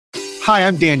Hi,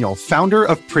 I'm Daniel, founder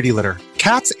of Pretty Litter.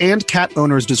 Cats and cat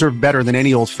owners deserve better than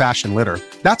any old-fashioned litter.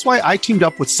 That's why I teamed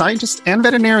up with scientists and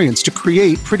veterinarians to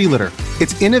create Pretty Litter.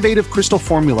 Its innovative crystal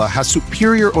formula has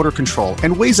superior odor control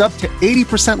and weighs up to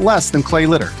 80% less than clay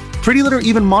litter. Pretty Litter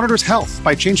even monitors health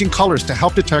by changing colors to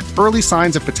help detect early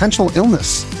signs of potential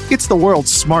illness. It's the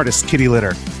world's smartest kitty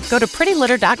litter. Go to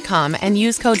prettylitter.com and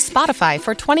use code SPOTIFY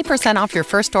for 20% off your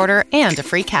first order and a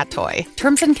free cat toy.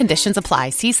 Terms and conditions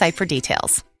apply. See site for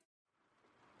details.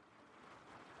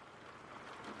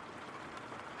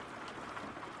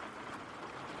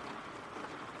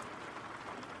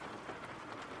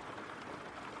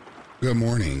 Good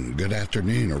morning, good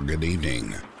afternoon, or good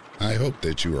evening. I hope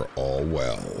that you are all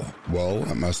well. Well,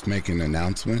 I must make an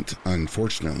announcement.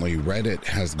 Unfortunately, Reddit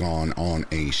has gone on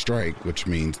a strike, which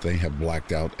means they have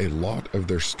blacked out a lot of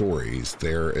their stories.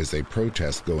 There is a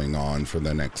protest going on for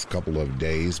the next couple of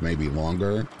days, maybe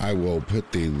longer. I will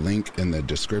put the link in the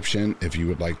description if you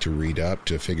would like to read up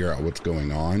to figure out what's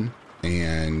going on.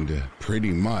 And pretty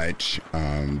much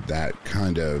that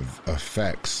kind of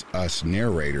affects us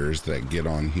narrators that get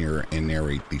on here and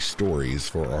narrate these stories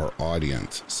for our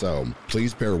audience. So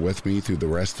please bear with me through the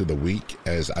rest of the week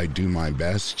as I do my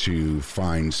best to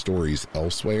find stories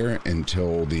elsewhere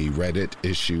until the Reddit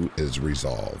issue is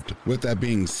resolved. With that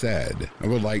being said, I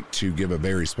would like to give a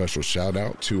very special shout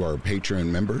out to our Patreon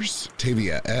members: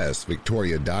 Tavia S.,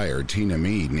 Victoria Dyer, Tina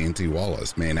Mead, Nancy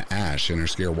Wallace, Mana Ash,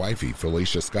 Interscare Wifey,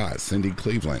 Felicia Scott, Cindy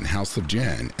Cleveland, House of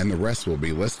Jen, and the rest will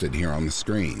be listed here on the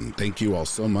screen. Thank you all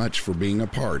so much for being a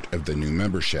part of the new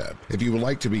membership. If you would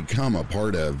like to become a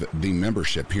part of the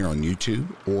membership here on YouTube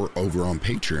or over on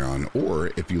Patreon,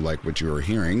 or if you like what you are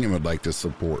hearing and would like to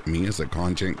support me as a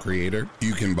content creator,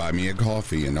 you can buy me a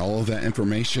coffee, and all of that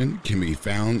information can be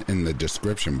found in the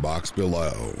description box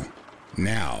below.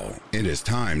 Now, it is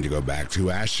time to go back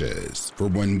to ashes. For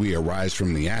when we arise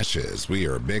from the ashes, we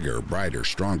are a bigger, brighter,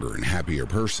 stronger, and happier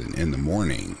person in the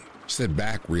morning. Sit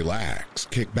back, relax,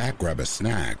 kick back, grab a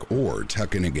snack, or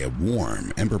tuck in and get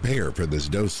warm and prepare for this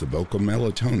dose of vocal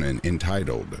melatonin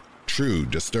entitled True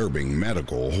Disturbing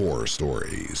Medical Horror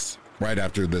Stories. Right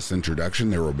after this introduction,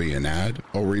 there will be an ad.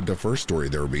 I'll read the first story,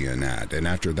 there will be an ad, and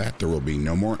after that, there will be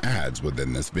no more ads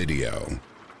within this video.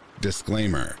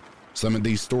 Disclaimer: some of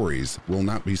these stories will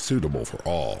not be suitable for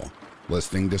all.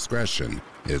 Listening discretion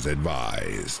is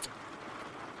advised.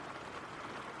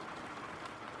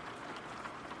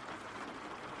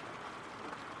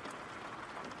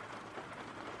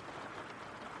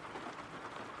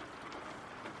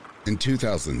 In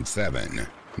 2007,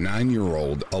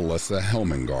 9-year-old Alyssa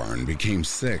Helmengarn became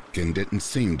sick and didn't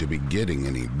seem to be getting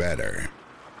any better.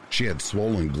 She had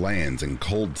swollen glands and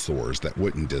cold sores that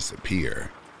wouldn't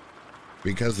disappear.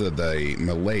 Because of the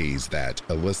malaise that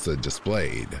Alyssa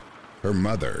displayed, her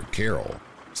mother, Carol,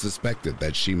 suspected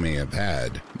that she may have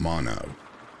had mono.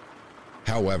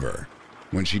 However,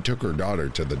 when she took her daughter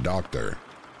to the doctor,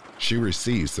 she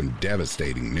received some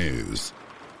devastating news.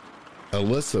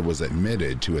 Alyssa was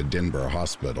admitted to a Denver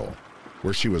hospital,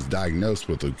 where she was diagnosed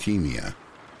with leukemia.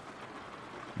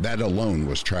 That alone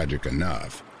was tragic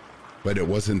enough, but it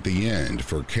wasn't the end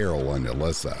for Carol and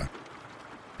Alyssa.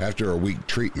 After a week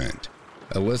treatment,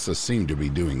 Alyssa seemed to be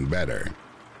doing better.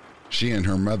 She and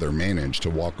her mother managed to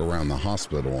walk around the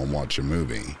hospital and watch a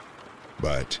movie.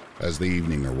 But as the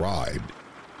evening arrived,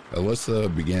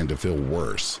 Alyssa began to feel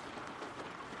worse.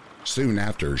 Soon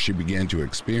after, she began to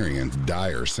experience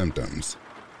dire symptoms.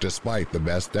 Despite the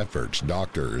best efforts,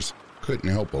 doctors couldn't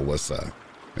help Alyssa,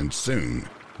 and soon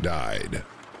died.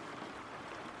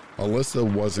 Alyssa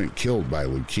wasn't killed by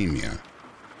leukemia.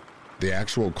 The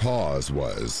actual cause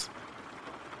was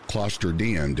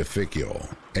Clostridium difficile,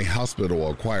 a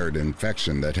hospital-acquired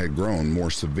infection that had grown more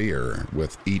severe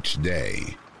with each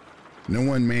day. No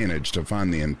one managed to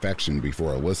find the infection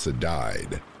before Alyssa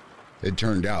died. It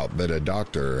turned out that a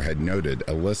doctor had noted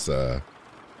Alyssa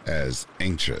as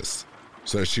anxious,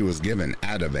 so she was given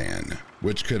Ativan,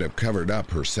 which could have covered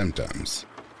up her symptoms.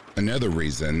 Another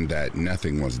reason that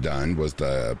nothing was done was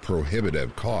the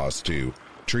prohibitive cost to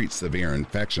treat severe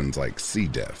infections like C.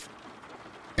 diff.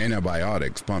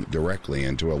 Antibiotics pumped directly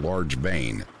into a large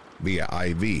vein via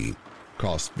IV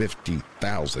cost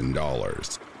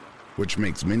 $50,000, which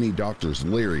makes many doctors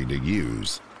leery to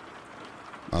use,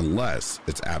 unless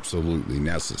it's absolutely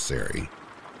necessary.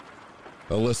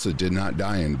 Alyssa did not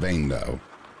die in vain, though.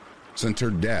 Since her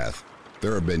death,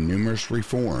 there have been numerous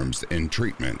reforms in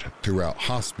treatment throughout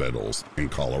hospitals in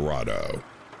Colorado.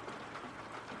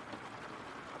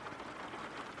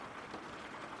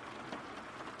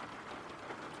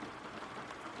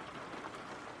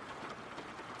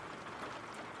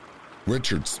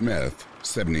 Richard Smith,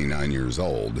 79 years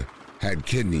old, had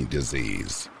kidney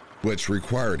disease, which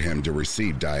required him to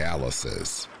receive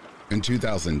dialysis. In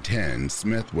 2010,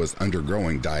 Smith was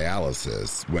undergoing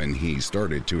dialysis when he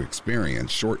started to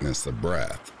experience shortness of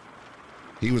breath.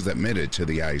 He was admitted to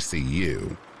the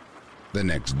ICU. The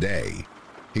next day,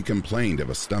 he complained of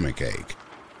a stomach ache.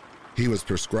 He was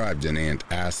prescribed an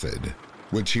antacid,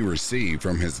 which he received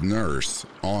from his nurse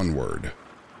onward.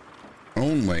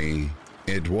 Only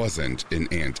it wasn't an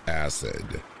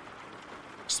antacid.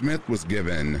 Smith was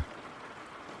given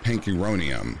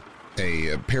pancuronium,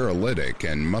 a paralytic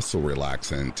and muscle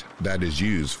relaxant that is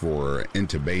used for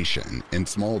intubation in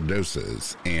small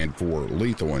doses and for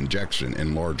lethal injection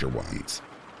in larger ones.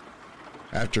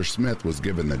 After Smith was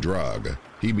given the drug,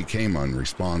 he became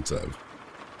unresponsive.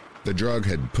 The drug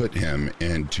had put him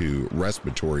into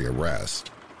respiratory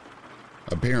arrest.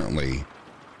 Apparently,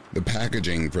 the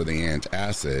packaging for the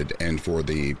antacid and for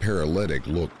the paralytic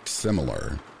looked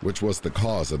similar, which was the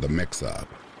cause of the mix-up.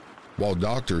 While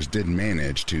doctors did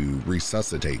manage to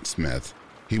resuscitate Smith,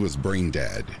 he was brain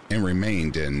dead and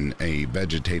remained in a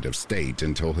vegetative state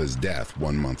until his death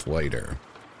 1 month later.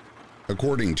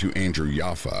 According to Andrew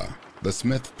Yaffa, the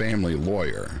Smith family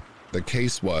lawyer, the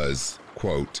case was,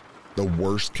 quote, the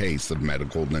worst case of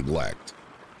medical neglect,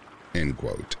 end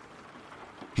quote,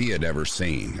 he had ever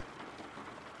seen.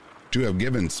 To have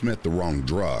given Smith the wrong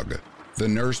drug, the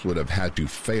nurse would have had to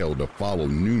fail to follow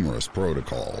numerous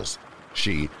protocols.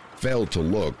 She failed to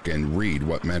look and read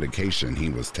what medication he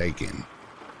was taking,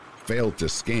 failed to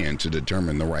scan to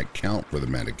determine the right count for the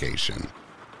medication,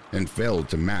 and failed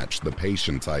to match the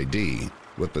patient's ID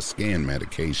with the scan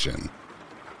medication.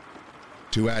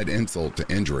 To add insult to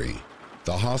injury,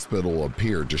 the hospital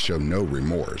appeared to show no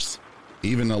remorse,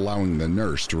 even allowing the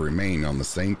nurse to remain on the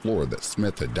same floor that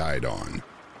Smith had died on.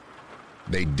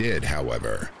 They did,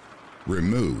 however,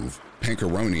 remove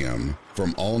pancuronium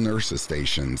from all nurses'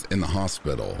 stations in the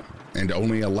hospital and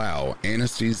only allow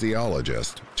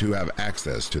anesthesiologists to have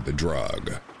access to the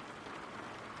drug.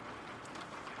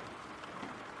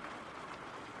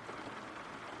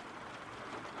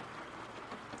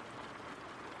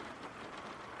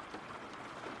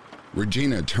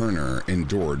 Regina Turner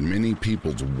endured many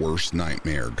people's worst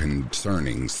nightmare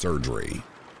concerning surgery,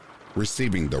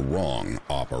 receiving the wrong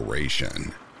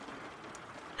operation.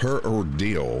 Her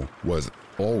ordeal was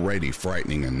already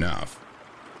frightening enough.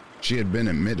 She had been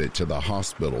admitted to the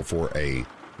hospital for a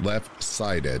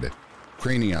left-sided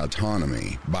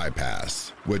craniotomy bypass,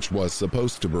 which was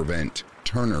supposed to prevent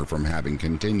Turner from having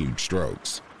continued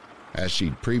strokes, as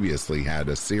she'd previously had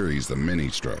a series of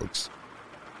mini-strokes,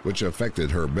 which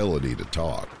affected her ability to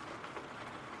talk.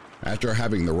 After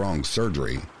having the wrong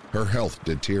surgery, her health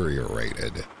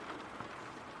deteriorated.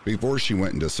 Before she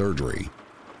went into surgery,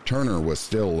 Turner was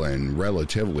still in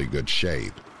relatively good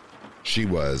shape. She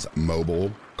was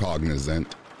mobile,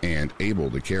 cognizant, and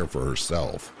able to care for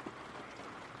herself.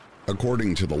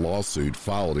 According to the lawsuit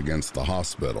filed against the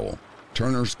hospital,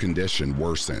 Turner's condition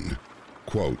worsened.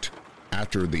 Quote,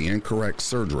 after the incorrect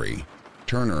surgery,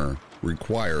 Turner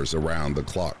requires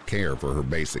around-the-clock care for her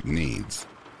basic needs.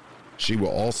 She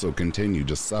will also continue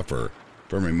to suffer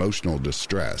from emotional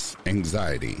distress,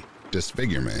 anxiety,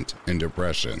 disfigurement, and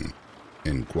depression,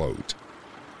 end quote.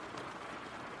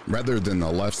 Rather than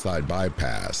the left side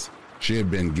bypass, she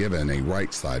had been given a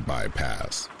right side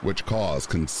bypass, which caused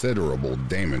considerable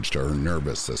damage to her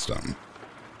nervous system.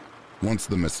 Once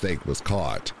the mistake was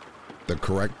caught, the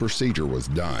correct procedure was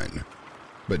done,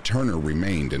 but Turner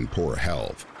remained in poor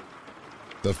health.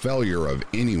 The failure of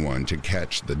anyone to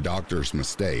catch the doctor's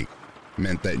mistake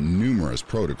meant that numerous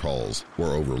protocols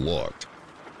were overlooked.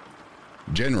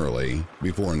 Generally,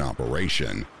 before an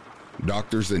operation,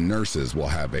 doctors and nurses will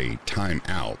have a time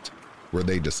out where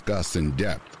they discuss in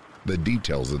depth the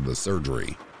details of the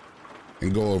surgery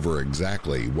and go over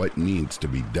exactly what needs to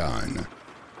be done.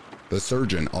 The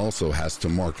surgeon also has to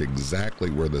mark exactly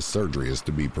where the surgery is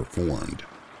to be performed.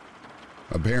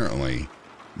 Apparently,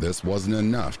 this wasn't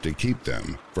enough to keep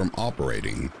them from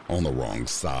operating on the wrong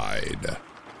side.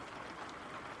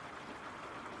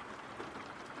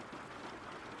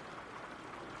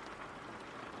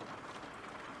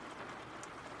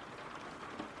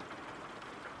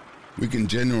 We can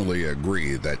generally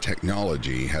agree that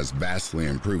technology has vastly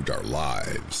improved our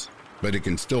lives, but it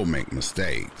can still make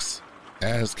mistakes,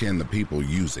 as can the people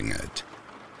using it.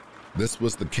 This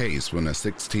was the case when a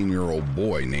 16-year-old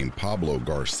boy named Pablo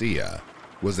Garcia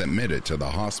was admitted to the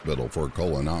hospital for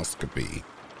colonoscopy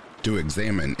to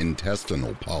examine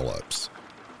intestinal polyps.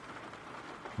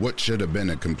 What should have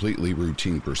been a completely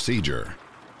routine procedure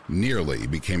nearly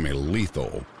became a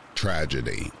lethal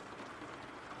tragedy.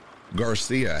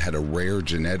 Garcia had a rare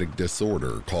genetic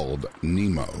disorder called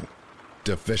NEMO,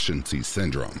 deficiency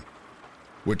syndrome,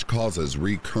 which causes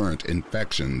recurrent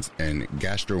infections and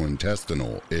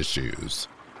gastrointestinal issues.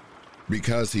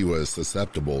 Because he was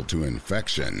susceptible to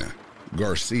infection,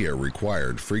 Garcia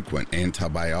required frequent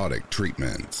antibiotic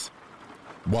treatments.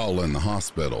 While in the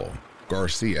hospital,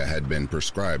 Garcia had been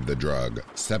prescribed the drug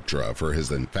Septra for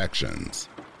his infections.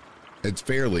 It's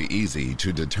fairly easy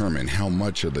to determine how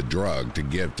much of the drug to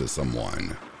give to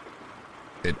someone.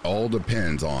 It all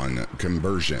depends on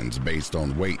conversions based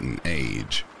on weight and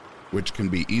age, which can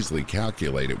be easily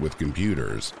calculated with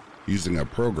computers using a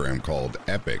program called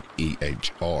Epic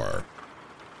EHR.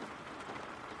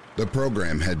 The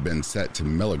program had been set to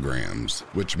milligrams,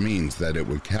 which means that it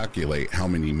would calculate how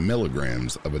many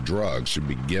milligrams of a drug should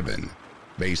be given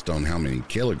based on how many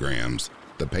kilograms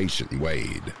the patient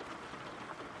weighed.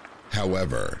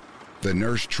 However, the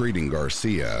nurse treating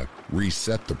Garcia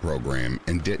reset the program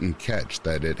and didn't catch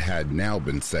that it had now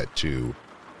been set to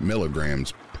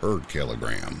milligrams per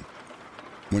kilogram.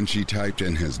 When she typed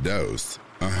in his dose,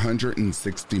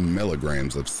 160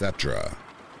 milligrams of Septra,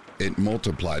 it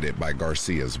multiplied it by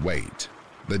Garcia's weight.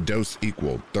 The dose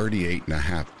equaled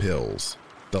 38.5 pills,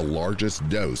 the largest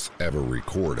dose ever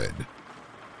recorded.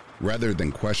 Rather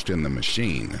than question the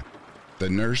machine, the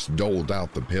nurse doled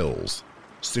out the pills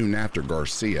soon after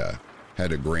Garcia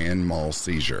had a grand mal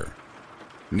seizure,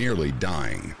 nearly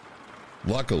dying.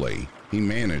 Luckily, he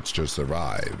managed to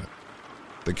survive.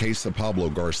 The case of Pablo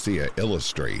Garcia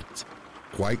illustrates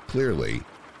quite clearly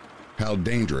how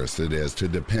dangerous it is to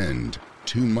depend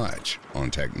too much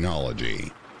on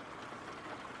technology.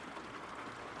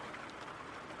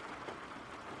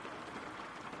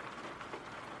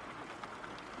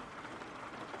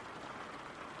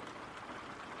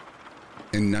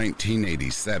 In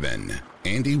 1987,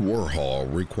 Andy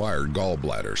Warhol required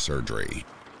gallbladder surgery.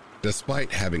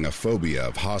 Despite having a phobia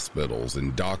of hospitals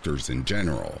and doctors in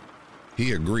general,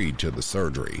 he agreed to the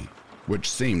surgery, which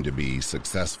seemed to be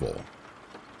successful.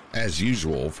 As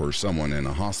usual for someone in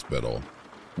a hospital,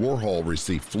 Warhol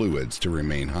received fluids to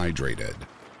remain hydrated.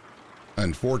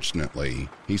 Unfortunately,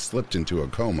 he slipped into a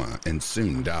coma and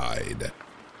soon died.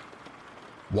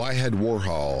 Why had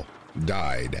Warhol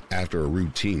died after a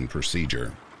routine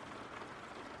procedure?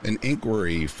 An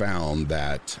inquiry found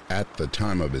that at the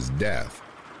time of his death,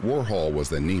 Warhol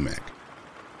was anemic.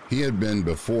 He had been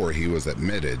before he was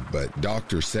admitted, but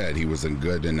doctors said he was in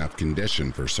good enough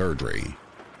condition for surgery.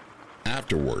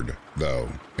 Afterward, though,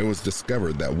 it was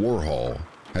discovered that Warhol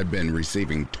had been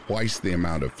receiving twice the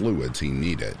amount of fluids he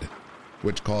needed,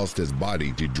 which caused his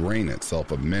body to drain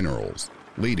itself of minerals,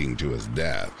 leading to his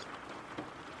death.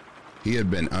 He had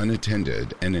been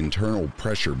unattended and internal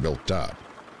pressure built up,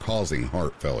 causing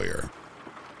heart failure.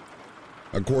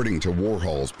 According to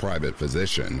Warhol's private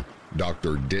physician,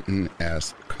 Dr. Denton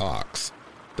S. Cox,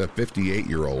 the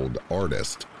 58-year-old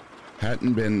artist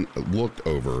hadn't been looked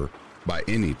over by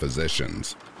any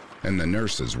physicians, and the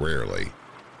nurses rarely,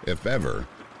 if ever,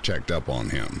 checked up on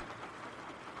him.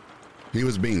 He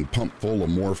was being pumped full of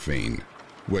morphine,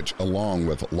 which, along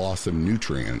with loss of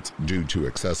nutrients due to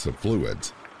excessive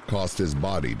fluids, caused his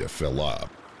body to fill up.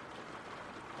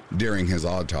 During his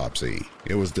autopsy,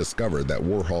 it was discovered that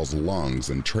Warhol's lungs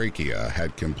and trachea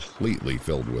had completely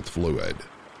filled with fluid.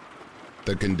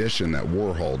 The condition that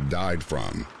Warhol died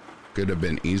from could have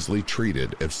been easily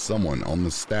treated if someone on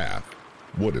the staff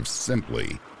would have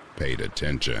simply paid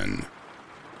attention.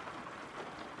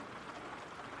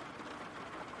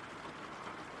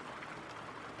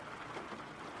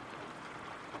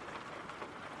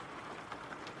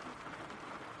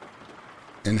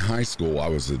 In high school, I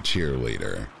was a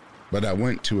cheerleader, but I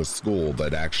went to a school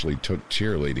that actually took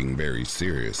cheerleading very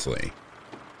seriously.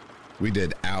 We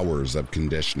did hours of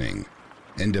conditioning,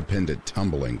 independent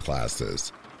tumbling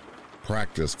classes,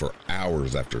 practice for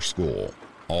hours after school,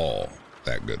 all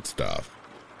that good stuff.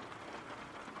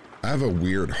 I have a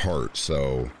weird heart,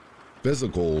 so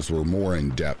physicals were more in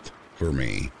depth for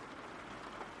me.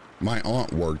 My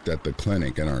aunt worked at the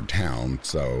clinic in our town,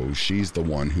 so she's the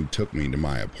one who took me to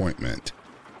my appointment.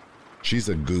 She's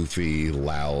a goofy,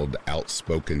 loud,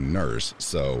 outspoken nurse,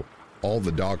 so all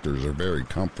the doctors are very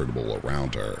comfortable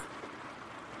around her.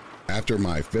 After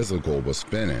my physical was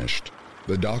finished,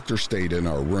 the doctor stayed in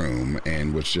our room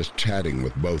and was just chatting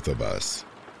with both of us.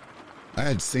 I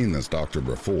had seen this doctor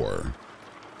before,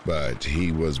 but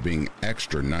he was being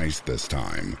extra nice this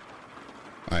time.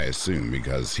 I assume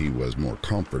because he was more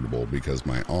comfortable because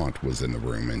my aunt was in the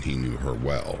room and he knew her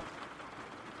well.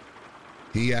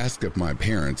 He asked if my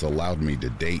parents allowed me to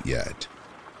date yet.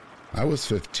 I was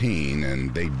 15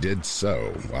 and they did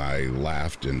so. I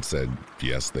laughed and said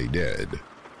yes, they did.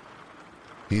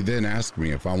 He then asked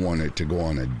me if I wanted to go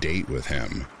on a date with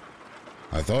him.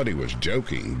 I thought he was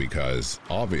joking because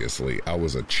obviously I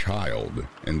was a child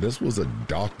and this was a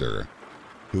doctor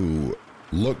who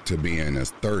looked to be in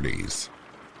his 30s.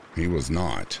 He was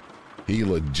not. He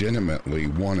legitimately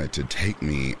wanted to take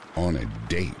me on a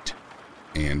date,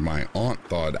 and my aunt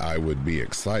thought I would be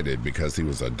excited because he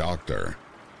was a doctor.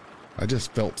 I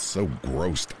just felt so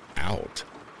grossed out.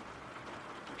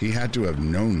 He had to have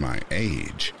known my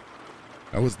age.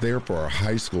 I was there for a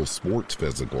high school sports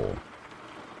physical.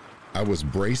 I was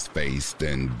brace-faced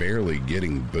and barely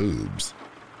getting boobs.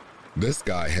 This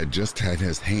guy had just had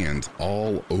his hands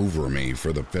all over me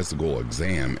for the physical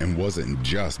exam and wasn't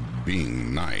just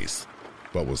being nice,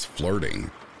 but was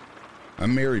flirting.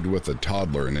 I'm married with a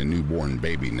toddler and a newborn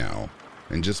baby now,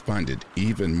 and just find it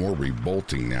even more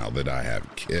revolting now that I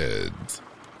have kids.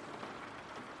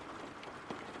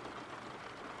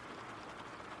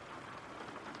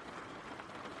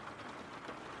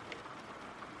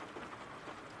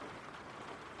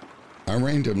 I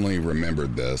randomly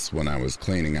remembered this when I was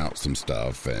cleaning out some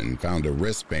stuff and found a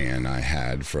wristband I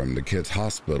had from the kids'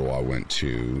 hospital I went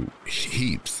to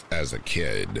heaps as a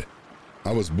kid.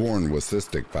 I was born with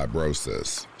cystic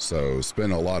fibrosis, so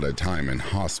spent a lot of time in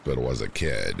hospital as a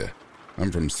kid. I'm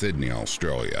from Sydney,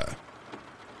 Australia.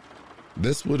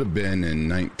 This would have been in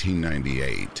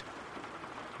 1998.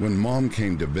 When Mom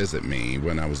came to visit me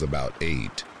when I was about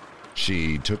 8,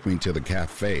 she took me to the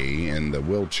cafe in the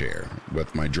wheelchair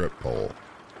with my drip pole.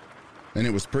 And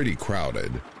it was pretty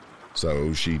crowded,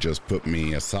 so she just put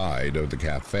me aside of the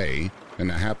cafe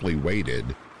and I happily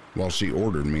waited while she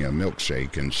ordered me a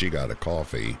milkshake and she got a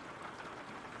coffee.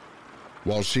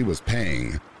 While she was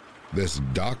paying, this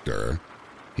doctor,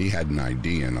 he had an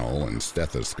ID and all and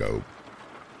stethoscope,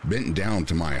 bent down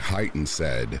to my height and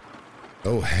said,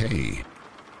 "Oh, hey,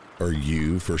 are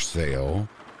you for sale?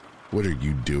 What are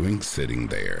you doing sitting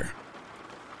there?"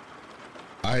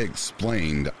 I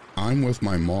explained I'm with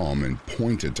my mom and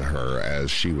pointed to her as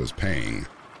she was paying.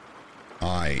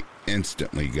 I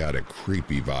instantly got a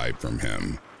creepy vibe from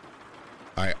him.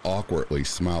 I awkwardly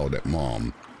smiled at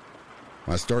Mom.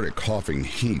 I started coughing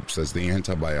heaps as the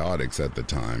antibiotics at the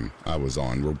time I was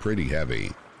on were pretty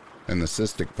heavy, and the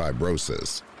cystic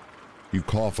fibrosis. You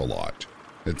cough a lot.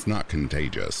 It's not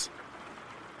contagious.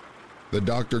 The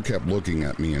doctor kept looking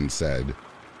at me and said,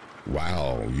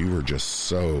 "Wow, you were just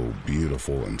so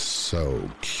beautiful and so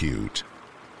cute,"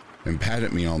 and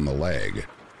patted me on the leg.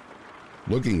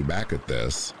 Looking back at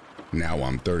this, now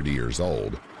I'm 30 years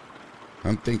old,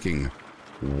 I'm thinking,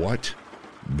 what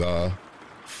the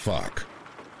fuck?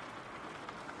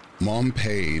 Mom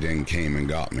paid and came and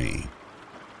got me.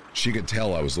 She could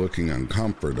tell I was looking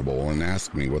uncomfortable and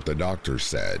asked me what the doctor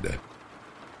said.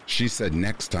 She said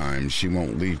next time she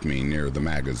won't leave me near the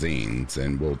magazines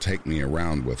and will take me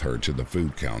around with her to the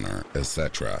food counter,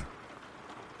 etc.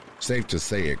 Safe to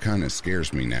say it kind of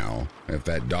scares me now if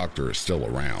that doctor is still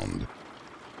around.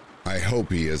 I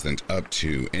hope he isn't up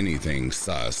to anything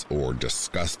sus or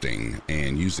disgusting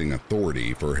and using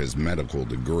authority for his medical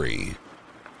degree.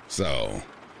 So,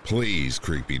 please,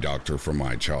 creepy doctor from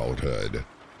my childhood,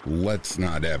 let's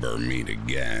not ever meet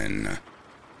again.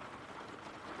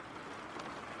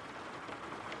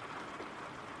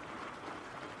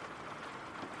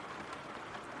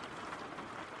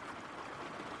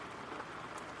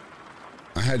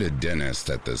 I had a dentist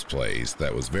at this place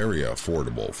that was very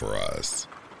affordable for us.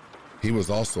 He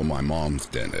was also my mom's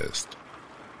dentist.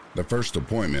 The first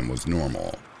appointment was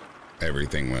normal.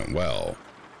 Everything went well,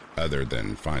 other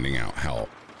than finding out how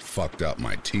fucked up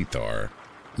my teeth are.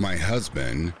 My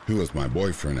husband, who was my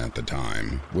boyfriend at the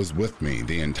time, was with me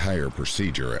the entire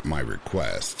procedure at my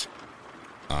request.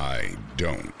 I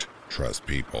don't trust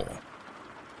people.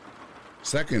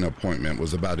 Second appointment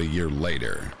was about a year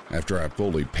later, after I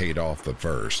fully paid off the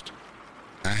first.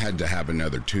 I had to have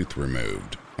another tooth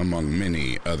removed, among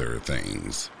many other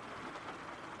things.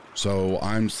 So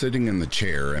I'm sitting in the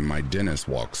chair and my dentist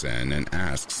walks in and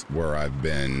asks where I've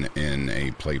been in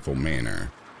a playful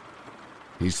manner.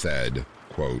 He said,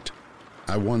 quote,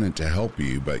 "I wanted to help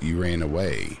you, but you ran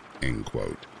away," end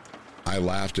quote. I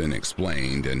laughed and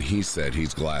explained, and he said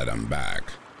he's glad I'm back.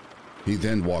 He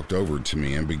then walked over to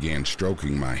me and began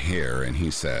stroking my hair, and he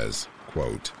says,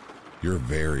 quote, "You're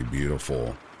very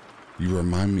beautiful. You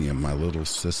remind me of my little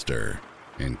sister,"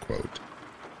 end quote.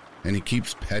 And he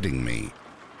keeps petting me.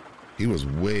 He was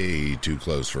way too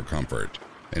close for comfort,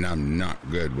 and I'm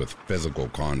not good with physical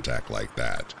contact like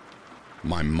that.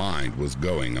 My mind was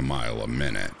going a mile a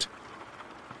minute.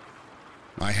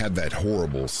 I had that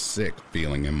horrible sick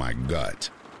feeling in my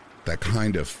gut, that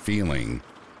kind of feeling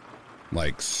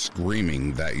like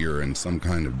screaming that you're in some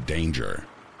kind of danger.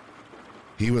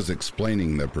 He was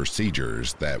explaining the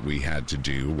procedures that we had to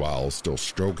do while still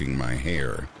stroking my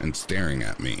hair and staring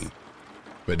at me.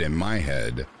 But in my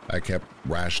head, I kept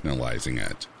rationalizing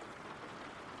it.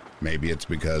 Maybe it's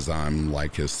because I'm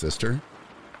like his sister?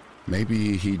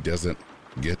 Maybe he doesn't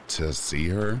get to see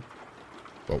her?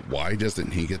 But why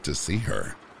doesn't he get to see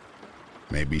her?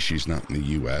 Maybe she's not in the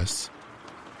U.S.?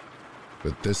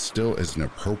 But this still isn't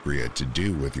appropriate to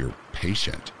do with your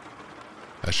patient.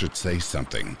 I should say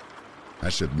something. I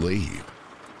should leave.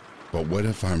 But what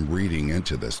if I'm reading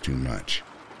into this too much?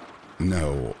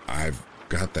 No, I've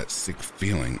got that sick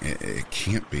feeling. It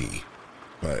can't be.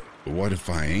 But what if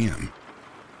I am?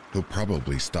 He'll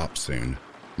probably stop soon.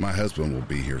 My husband will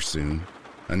be here soon.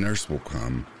 A nurse will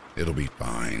come. It'll be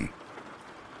fine.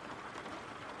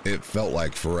 It felt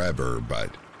like forever,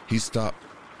 but he stopped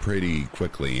pretty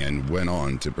quickly and went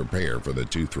on to prepare for the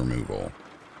tooth removal.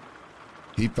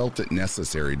 He felt it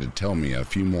necessary to tell me a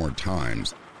few more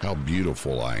times how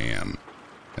beautiful I am,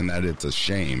 and that it's a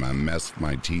shame I messed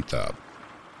my teeth up,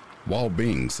 while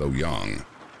being so young.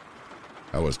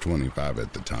 I was 25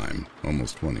 at the time,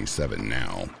 almost 27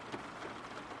 now.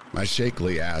 I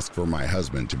shakily asked for my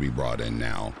husband to be brought in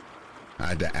now. I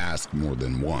had to ask more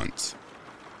than once.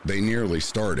 They nearly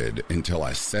started until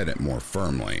I said it more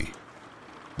firmly.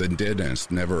 The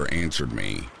dentist never answered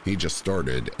me. He just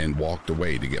started and walked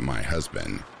away to get my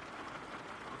husband.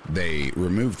 They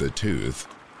removed the tooth.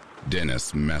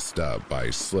 Dentist messed up by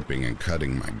slipping and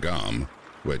cutting my gum,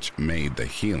 which made the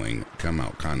healing come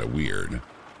out kind of weird.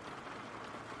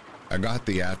 I got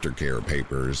the aftercare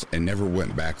papers and never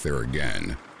went back there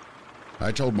again.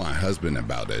 I told my husband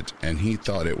about it, and he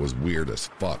thought it was weird as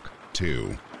fuck,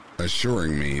 too,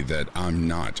 assuring me that I'm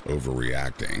not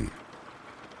overreacting.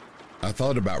 I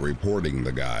thought about reporting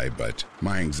the guy, but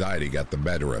my anxiety got the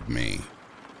better of me.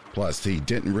 Plus, he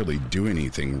didn't really do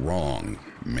anything wrong,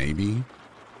 maybe?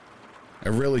 I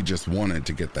really just wanted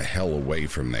to get the hell away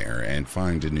from there and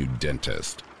find a new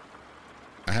dentist.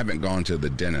 I haven't gone to the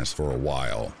dentist for a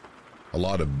while. A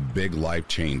lot of big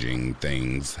life-changing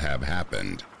things have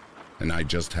happened, and I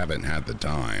just haven't had the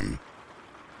time.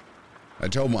 I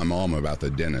told my mom about the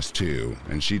dentist too,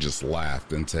 and she just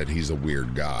laughed and said he's a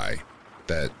weird guy.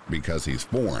 That because he's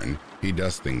foreign, he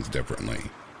does things differently,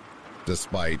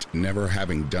 despite never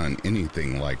having done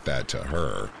anything like that to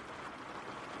her.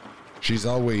 She's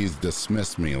always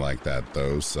dismissed me like that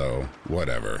though, so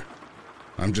whatever.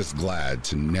 I'm just glad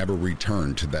to never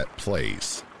return to that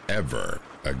place ever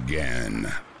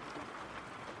again.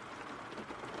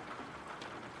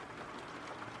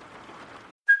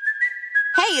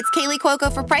 Hey, it's Kaylee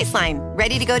Cuoco for Priceline.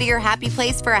 Ready to go to your happy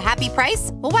place for a happy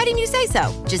price? Well, why didn't you say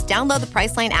so? Just download the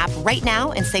Priceline app right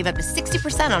now and save up to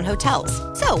 60% on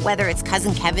hotels. So whether it's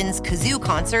Cousin Kevin's Kazoo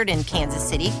Concert in Kansas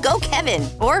City, go Kevin,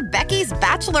 or Becky's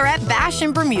Bachelorette Bash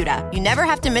in Bermuda, you never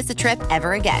have to miss a trip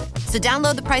ever again. So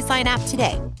download the Priceline app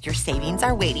today. Your savings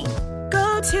are waiting.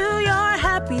 Go to your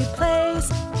happy place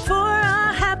for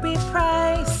a happy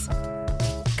price.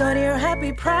 Go to your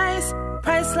happy price,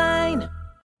 Priceline.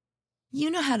 You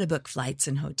know how to book flights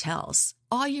and hotels.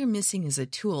 All you're missing is a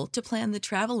tool to plan the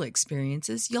travel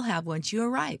experiences you'll have once you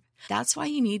arrive. That's why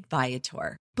you need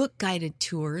Viator. Book guided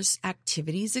tours,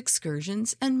 activities,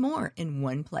 excursions, and more in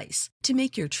one place to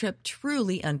make your trip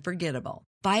truly unforgettable.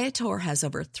 Viator has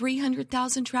over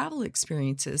 300,000 travel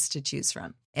experiences to choose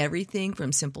from. Everything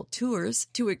from simple tours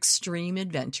to extreme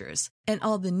adventures and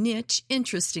all the niche,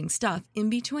 interesting stuff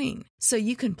in between. So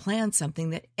you can plan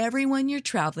something that everyone you're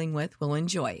traveling with will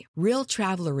enjoy. Real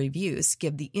traveler reviews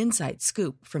give the inside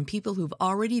scoop from people who've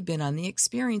already been on the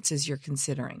experiences you're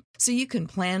considering. So you can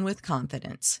plan with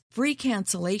confidence. Free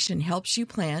cancellation helps you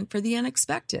plan for the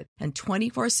unexpected. And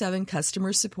 24/7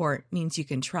 customer support means you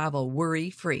can travel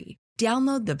worry-free.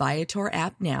 Download the Viator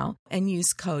app now and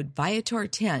use code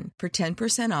Viator10 for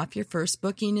 10% off your first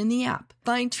booking in the app.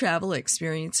 Find travel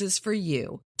experiences for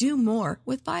you. Do more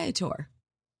with Viator.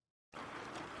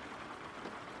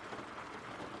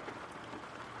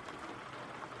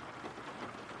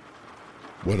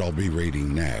 What I'll be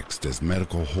reading next is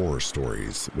medical horror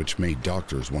stories which made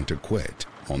doctors want to quit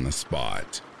on the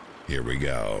spot. Here we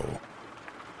go.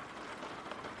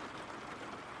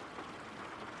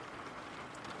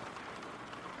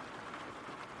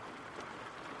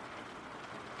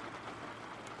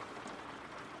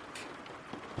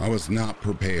 I was not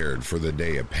prepared for the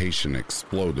day a patient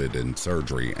exploded in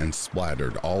surgery and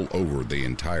splattered all over the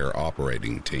entire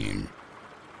operating team.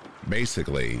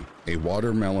 Basically, a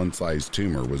watermelon-sized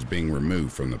tumor was being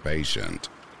removed from the patient.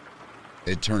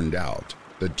 It turned out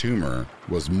the tumor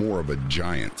was more of a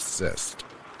giant cyst.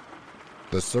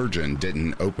 The surgeon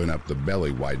didn't open up the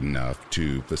belly wide enough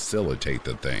to facilitate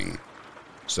the thing.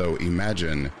 So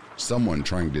imagine someone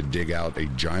trying to dig out a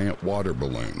giant water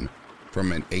balloon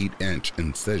from an 8-inch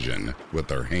incision with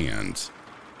their hands.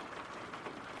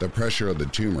 The pressure of the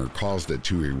tumor caused it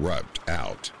to erupt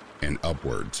out and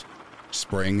upwards,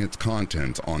 spraying its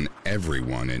contents on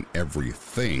everyone and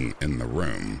everything in the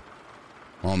room.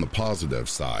 On the positive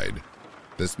side,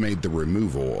 this made the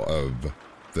removal of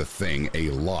the thing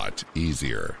a lot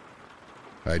easier.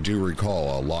 I do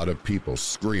recall a lot of people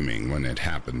screaming when it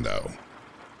happened though.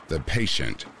 The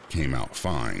patient came out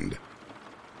fine.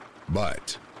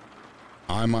 But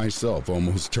I myself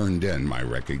almost turned in my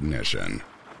recognition.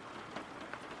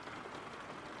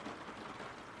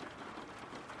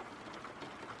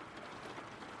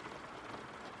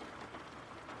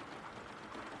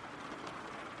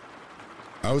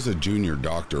 I was a junior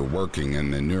doctor working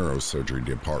in the neurosurgery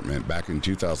department back in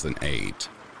 2008.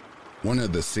 One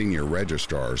of the senior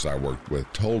registrars I worked with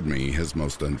told me his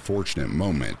most unfortunate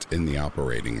moment in the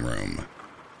operating room.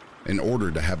 In order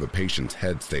to have a patient's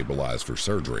head stabilized for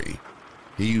surgery,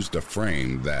 he used a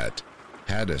frame that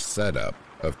had a setup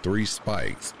of 3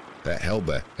 spikes that held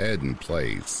the head in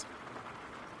place.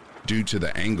 Due to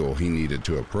the angle he needed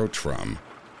to approach from,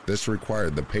 this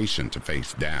required the patient to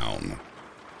face down.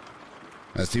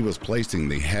 As he was placing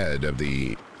the head of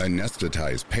the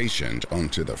anesthetized patient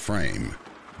onto the frame,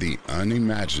 the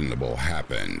unimaginable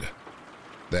happened.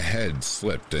 The head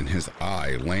slipped and his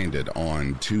eye landed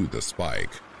onto the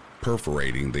spike,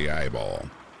 perforating the eyeball.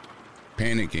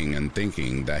 Panicking and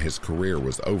thinking that his career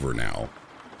was over now,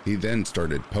 he then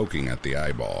started poking at the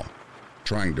eyeball,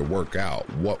 trying to work out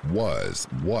what was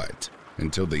what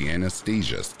until the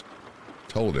anesthesiologist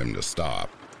told him to stop.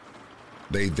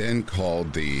 They then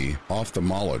called the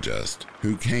ophthalmologist,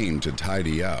 who came to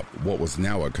tidy up what was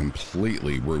now a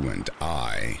completely ruined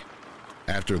eye.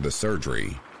 After the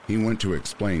surgery, he went to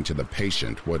explain to the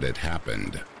patient what had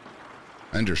happened.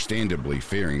 Understandably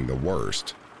fearing the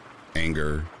worst,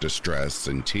 anger, distress,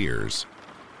 and tears,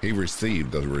 he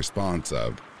received the response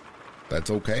of, "That's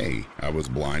okay, I was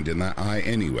blind in that eye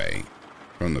anyway,"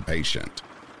 from the patient.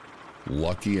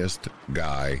 Luckiest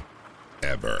guy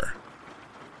ever.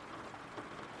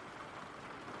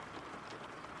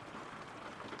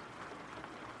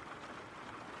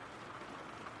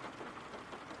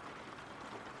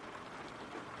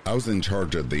 I was in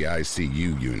charge of the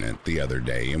ICU unit the other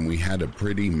day, and we had a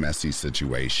pretty messy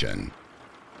situation.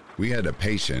 We had a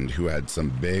patient who had some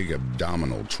big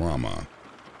abdominal trauma.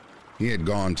 He had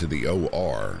gone to the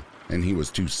OR, and he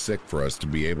was too sick for us to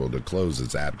be able to close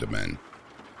his abdomen,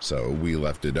 so we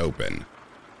left it open.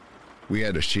 We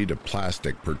had a sheet of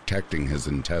plastic protecting his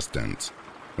intestines,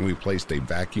 and we placed a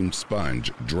vacuum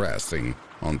sponge dressing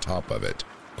on top of it,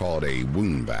 called a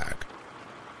wound vac.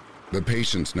 The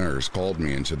patient's nurse called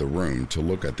me into the room to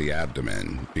look at the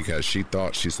abdomen because she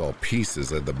thought she saw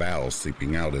pieces of the bowel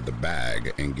seeping out of the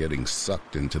bag and getting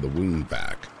sucked into the wound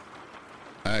vac.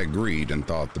 I agreed and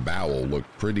thought the bowel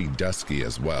looked pretty dusky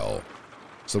as well,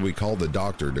 so we called the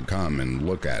doctor to come and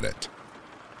look at it.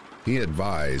 He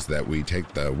advised that we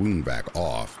take the wound vac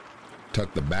off,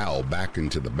 tuck the bowel back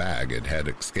into the bag it had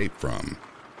escaped from,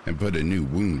 and put a new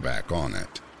wound vac on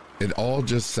it. It all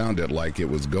just sounded like it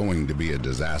was going to be a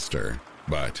disaster,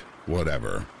 but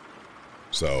whatever.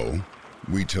 So,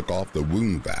 we took off the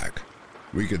wound vac.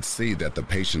 We could see that the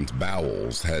patient's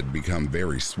bowels had become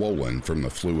very swollen from the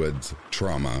fluids,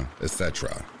 trauma,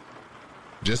 etc.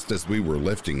 Just as we were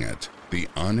lifting it, the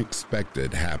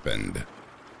unexpected happened.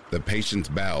 The patient's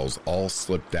bowels all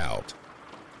slipped out.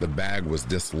 The bag was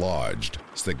dislodged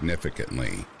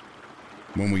significantly.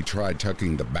 When we tried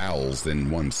tucking the bowels in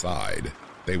one side,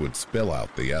 they would spill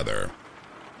out the other.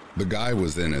 The guy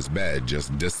was in his bed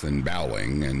just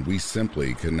disemboweling, and we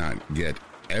simply could not get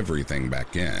everything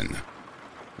back in.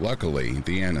 Luckily,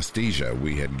 the anesthesia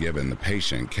we had given the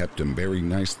patient kept him very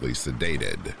nicely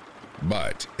sedated,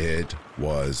 but it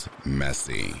was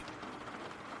messy.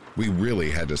 We really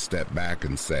had to step back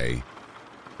and say,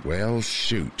 well,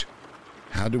 shoot,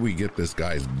 how do we get this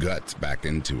guy's guts back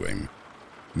into him?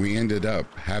 We ended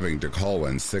up having to call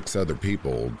in 6 other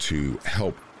people to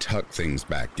help tuck things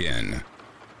back in.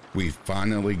 We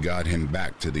finally got him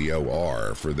back to the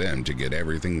OR for them to get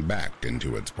everything back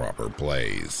into its proper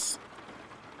place.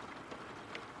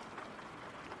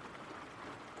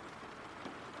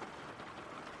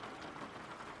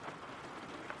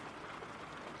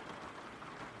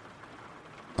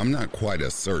 I'm not quite a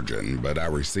surgeon, but I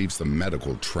received some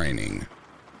medical training.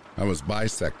 I was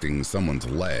bisecting someone's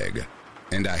leg,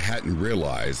 and I hadn't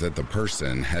realized that the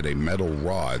person had a metal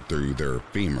rod through their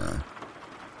femur.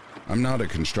 I'm not a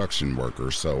construction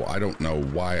worker, so I don't know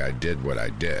why I did what I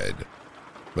did,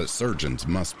 but surgeons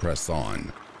must press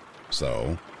on.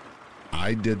 So,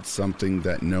 I did something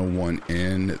that no one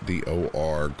in the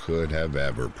OR could have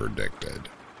ever predicted.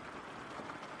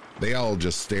 They all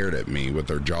just stared at me with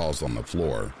their jaws on the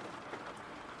floor.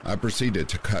 I proceeded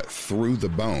to cut through the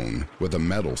bone with a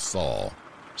metal saw.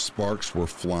 Sparks were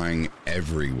flying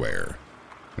everywhere,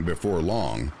 and before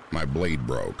long, my blade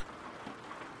broke.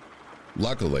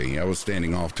 Luckily, I was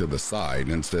standing off to the side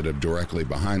instead of directly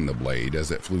behind the blade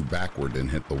as it flew backward and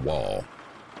hit the wall.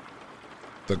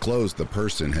 The clothes the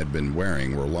person had been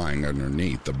wearing were lying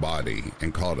underneath the body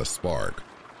and caught a spark.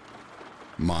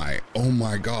 My, "Oh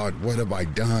my God, what have I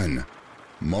done?"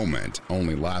 moment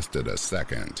only lasted a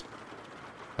second.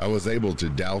 I was able to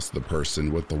douse the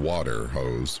person with the water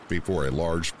hose before a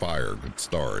large fire could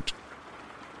start.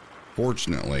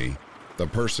 Fortunately, the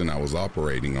person I was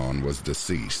operating on was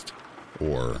deceased,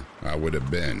 or I would have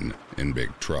been in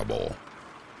big trouble.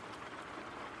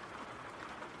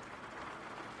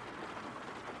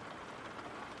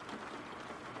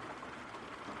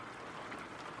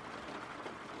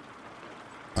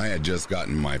 I had just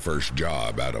gotten my first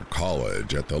job out of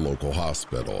college at the local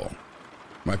hospital.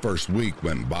 My first week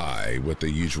went by with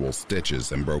the usual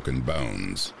stitches and broken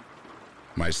bones.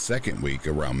 My second week,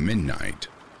 around midnight,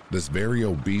 this very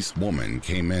obese woman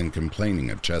came in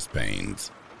complaining of chest pains.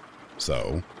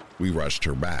 So, we rushed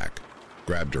her back,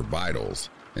 grabbed her vitals,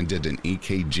 and did an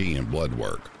EKG and blood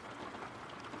work.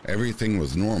 Everything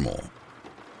was normal,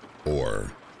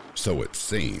 or so it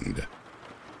seemed.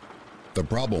 The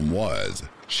problem was,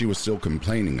 she was still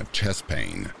complaining of chest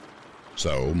pain.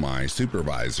 So my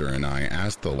supervisor and I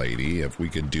asked the lady if we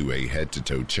could do a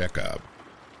head-to-toe checkup.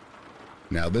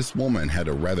 Now this woman had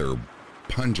a rather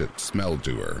pungent smell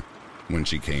to her when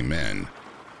she came in,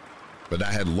 but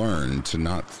I had learned to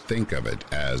not think of it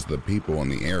as the people in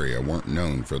the area weren't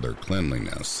known for their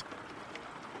cleanliness.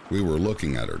 We were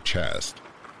looking at her chest.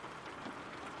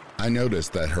 I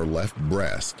noticed that her left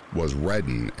breast was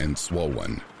reddened and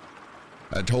swollen.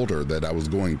 I told her that I was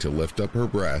going to lift up her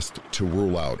breast to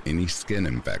rule out any skin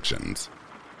infections.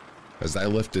 As I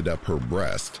lifted up her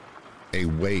breast, a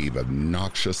wave of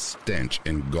noxious stench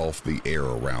engulfed the air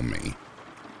around me.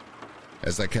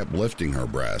 As I kept lifting her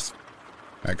breast,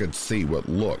 I could see what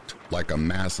looked like a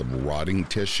mass of rotting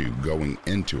tissue going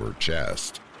into her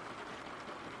chest.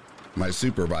 My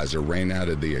supervisor ran out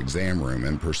of the exam room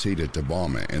and proceeded to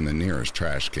vomit in the nearest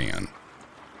trash can.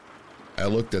 I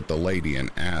looked at the lady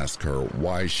and asked her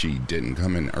why she didn't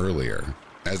come in earlier,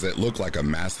 as it looked like a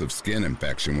massive skin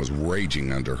infection was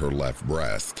raging under her left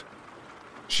breast.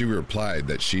 She replied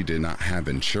that she did not have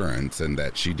insurance and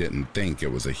that she didn't think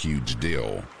it was a huge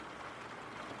deal.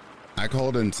 I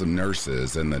called in some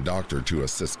nurses and the doctor to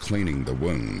assist cleaning the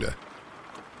wound.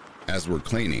 As we're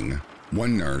cleaning,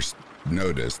 one nurse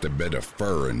noticed a bit of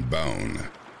fur and bone.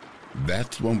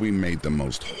 That's when we made the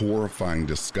most horrifying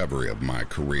discovery of my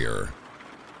career.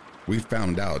 We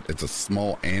found out it's a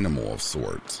small animal of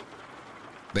sorts.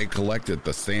 They collected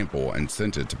the sample and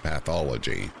sent it to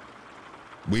pathology.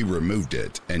 We removed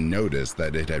it and noticed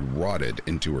that it had rotted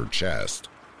into her chest,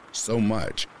 so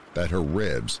much that her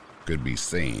ribs could be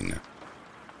seen.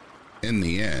 In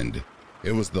the end,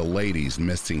 it was the lady's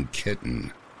missing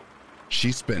kitten.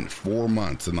 She spent 4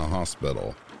 months in the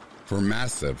hospital for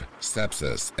massive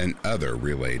sepsis and other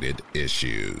related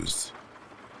issues.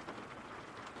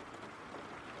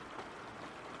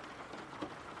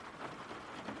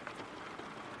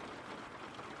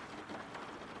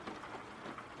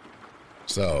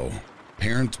 So,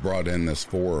 parents brought in this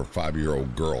 4 or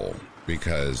 5-year-old girl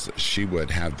because she would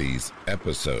have these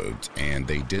episodes and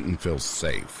they didn't feel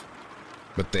safe,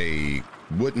 but they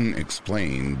wouldn't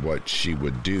explain what she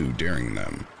would do during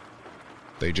them.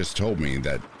 They just told me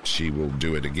that she will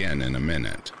do it again in a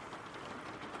minute.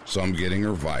 So I'm getting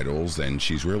her vitals and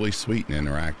she's really sweet and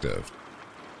interactive.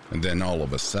 And then all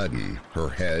of a sudden, her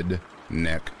head,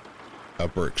 neck,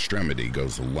 upper extremity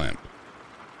goes limp.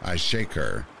 I shake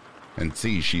her and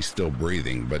see she's still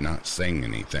breathing but not saying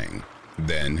anything.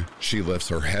 Then she lifts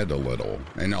her head a little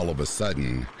and all of a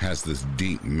sudden has this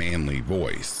deep manly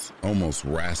voice, almost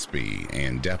raspy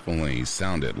and definitely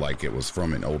sounded like it was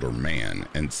from an older man,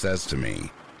 and says to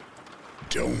me,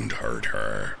 "Don't hurt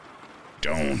her.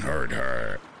 Don't hurt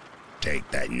her. Take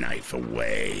that knife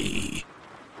away."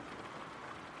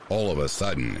 All of a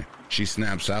sudden, she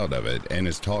snaps out of it and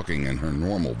is talking in her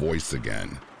normal voice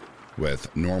again,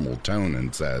 with normal tone,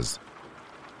 and says,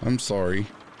 "I'm sorry.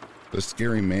 The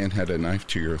scary man had a knife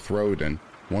to your throat and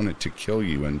wanted to kill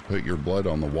you and put your blood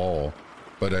on the wall,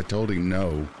 but I told him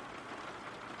no."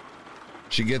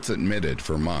 She gets admitted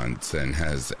for months and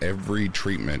has every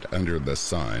treatment under the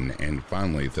sun, and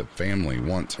finally the family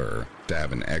wants her to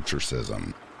have an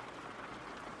exorcism.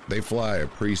 They fly a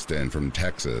priest in from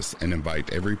Texas and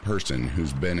invite every person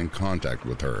who's been in contact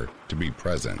with her to be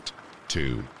present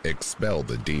to expel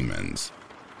the demons.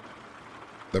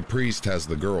 The priest has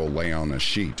the girl lay on a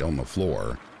sheet on the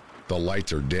floor. The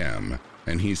lights are dim,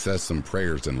 and he says some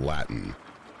prayers in Latin.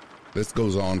 This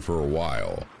goes on for a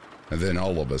while, and then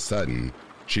all of a sudden,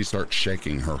 she starts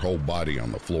shaking her whole body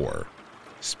on the floor,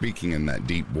 speaking in that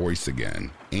deep voice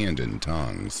again, and in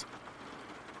tongues.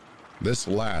 This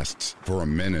lasts for a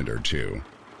minute or two,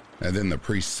 and then the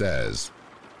priest says,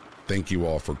 "Thank you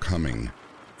all for coming.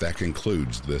 That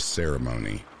concludes this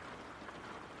ceremony."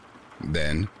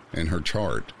 Then, in her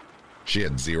chart, she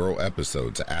had 0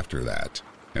 episodes after that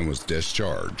and was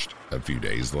discharged a few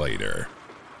days later.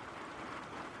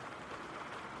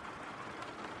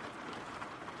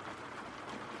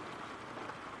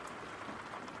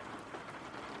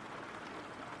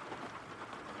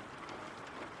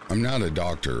 I'm not a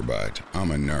doctor, but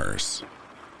I'm a nurse.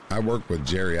 I work with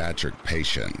geriatric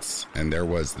patients, and there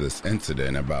was this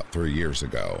incident about 3 years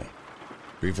ago.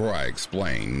 Before I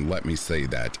explain, let me say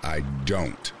that I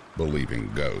don't believe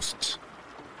in ghosts.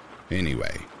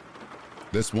 Anyway,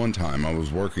 this one time I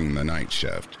was working the night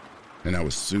shift, and I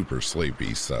was super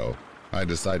sleepy, so I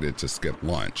decided to skip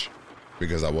lunch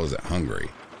because I wasn't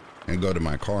hungry and go to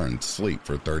my car and sleep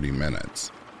for 30 minutes.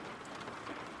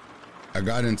 I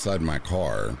got inside my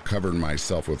car, covered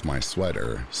myself with my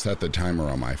sweater, set the timer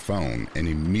on my phone, and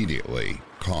immediately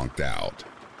conked out.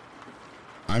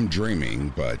 I'm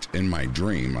dreaming, but in my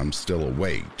dream, I'm still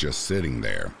awake, just sitting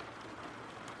there.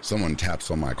 Someone taps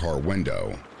on my car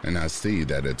window, and I see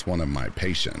that it's one of my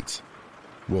patients.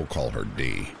 We'll call her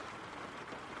D.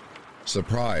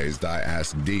 Surprised, I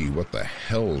ask D what the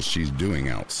hell she's doing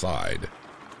outside,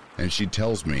 and she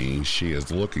tells me she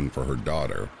is looking for her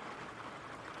daughter.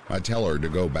 I tell her to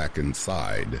go back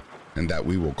inside and that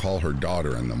we will call her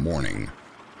daughter in the morning.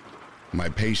 My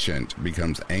patient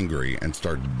becomes angry and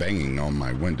starts banging on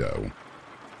my window.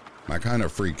 I kind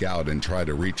of freak out and try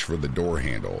to reach for the door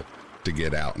handle to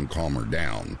get out and calm her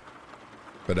down,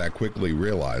 but I quickly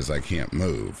realize I can't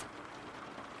move.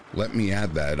 Let me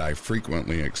add that I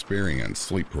frequently experience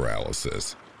sleep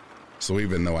paralysis, so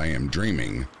even though I am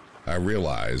dreaming, I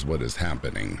realize what is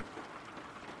happening.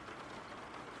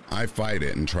 I fight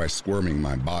it and try squirming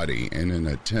my body in an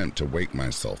attempt to wake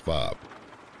myself up.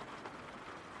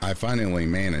 I finally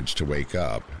manage to wake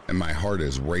up, and my heart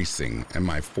is racing and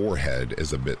my forehead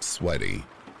is a bit sweaty.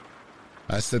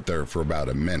 I sit there for about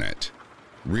a minute,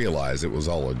 realize it was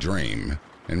all a dream,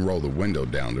 and roll the window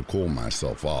down to cool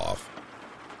myself off.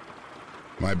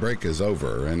 My break is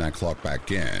over and I clock back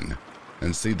in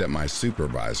and see that my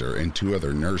supervisor and 2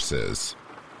 other nurses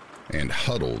and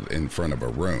huddled in front of a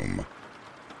room.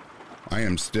 I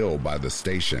am still by the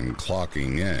station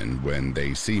clocking in when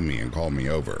they see me and call me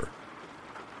over.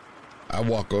 I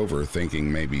walk over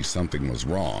thinking maybe something was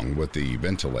wrong with the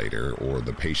ventilator or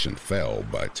the patient fell,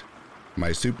 but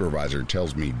my supervisor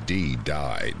tells me D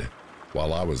died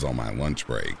while I was on my lunch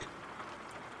break.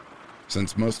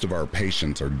 Since most of our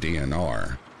patients are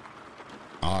DNR,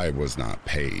 I was not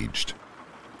paged.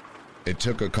 It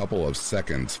took a couple of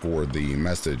seconds for the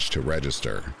message to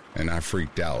register, and I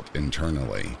freaked out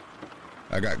internally.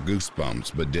 I got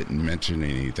goosebumps but didn't mention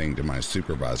anything to my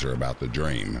supervisor about the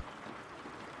dream.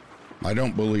 I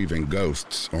don't believe in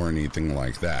ghosts or anything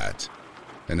like that,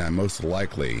 and I most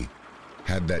likely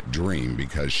had that dream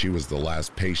because she was the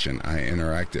last patient I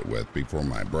interacted with before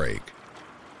my break.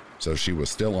 So she was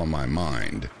still on my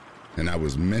mind, and I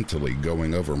was mentally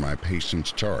going over my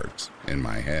patient's charts in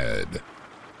my head.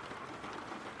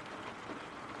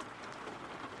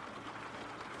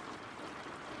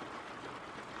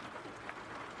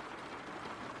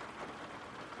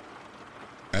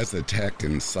 As a tech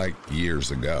in psych years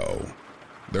ago,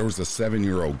 there was a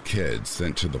 7-year-old kid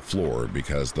sent to the floor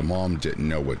because the mom didn't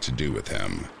know what to do with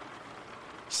him.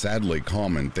 Sadly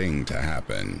common thing to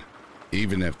happen,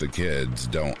 even if the kids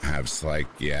don't have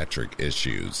psychiatric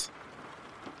issues.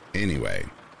 Anyway,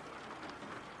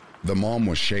 the mom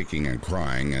was shaking and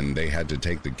crying and they had to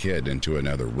take the kid into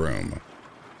another room.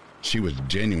 She was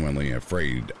genuinely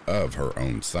afraid of her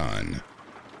own son.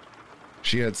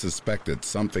 She had suspected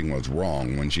something was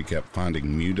wrong when she kept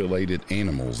finding mutilated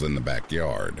animals in the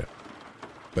backyard,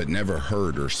 but never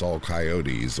heard or saw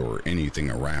coyotes or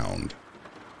anything around.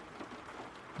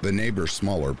 The neighbor's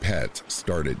smaller pets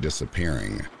started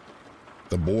disappearing.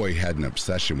 The boy had an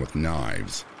obsession with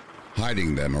knives,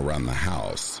 hiding them around the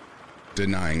house,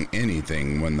 denying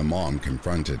anything when the mom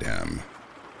confronted him.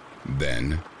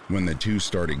 Then, when the two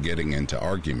started getting into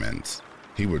arguments,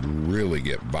 he would really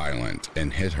get violent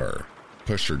and hit her,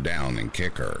 push her down and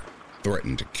kick her,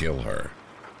 threaten to kill her.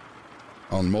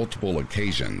 On multiple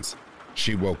occasions,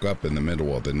 she woke up in the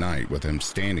middle of the night with him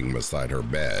standing beside her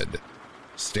bed,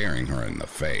 staring her in the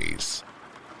face.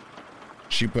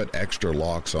 She put extra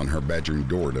locks on her bedroom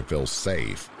door to feel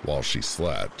safe while she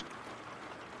slept.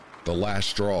 The last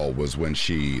straw was when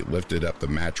she lifted up the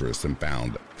mattress and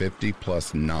found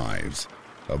 50+ knives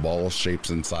of all shapes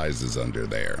and sizes under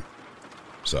there.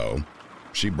 So,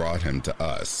 she brought him to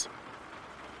us.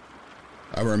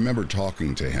 I remember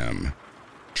talking to him,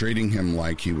 treating him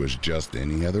like he was just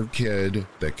any other kid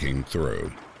that came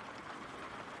through.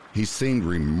 He seemed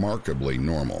remarkably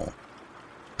normal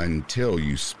until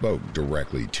you spoke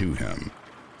directly to him.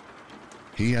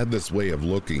 He had this way of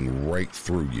looking right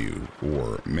through you,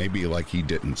 or maybe like he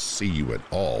didn't see you at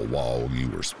all while you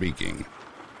were speaking.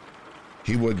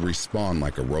 He would respond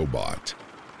like a robot,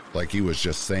 like he was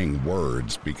just saying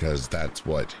words because that's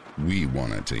what we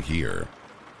wanted to hear.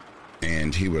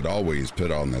 And he would always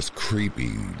put on this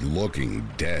creepy looking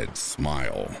dead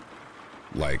smile,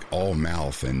 like all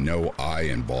mouth and no eye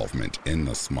involvement in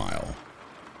the smile,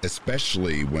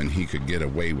 especially when he could get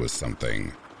away with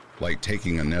something, like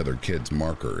taking another kid's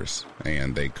markers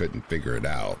and they couldn't figure it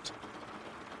out.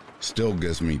 Still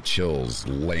gives me chills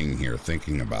laying here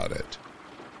thinking about it.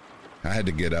 I had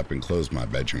to get up and close my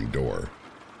bedroom door.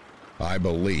 I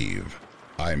believe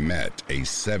I met a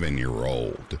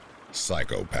 7-year-old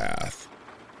psychopath.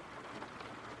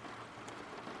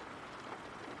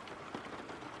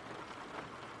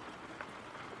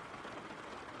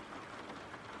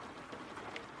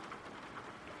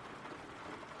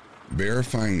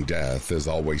 Verifying death is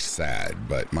always sad,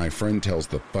 but my friend tells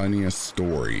the funniest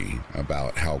story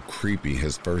about how creepy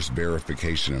his first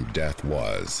verification of death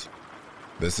was.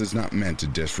 This is not meant to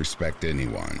disrespect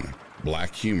anyone.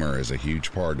 Black humor is a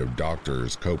huge part of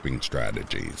doctors' coping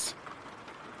strategies.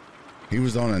 He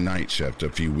was on a night shift a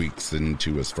few weeks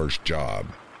into his first job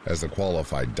as a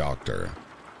qualified doctor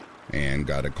and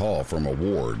got a call from a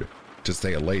ward to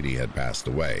say a lady had passed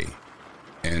away.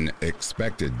 An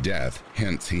expected death,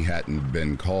 hence he hadn't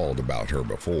been called about her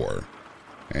before,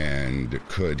 and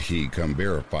could he come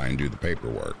verify and do the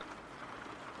paperwork.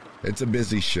 It's a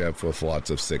busy shift with lots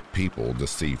of sick people to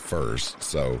see first,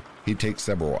 so he takes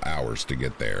several hours to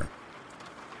get there.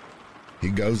 He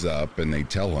goes up and they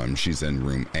tell him she's in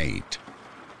room 8.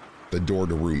 The door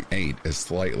to room 8 is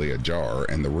slightly ajar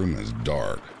and the room is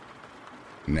dark.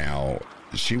 Now,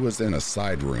 she was in a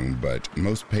side room, but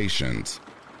most patients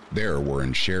there were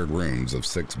in shared rooms of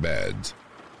 6 beds,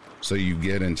 so you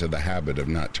get into the habit of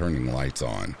not turning lights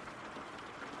on.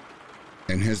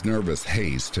 In his nervous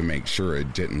haste to make sure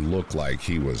it didn't look like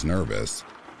he was nervous,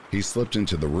 he slipped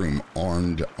into the room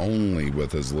armed only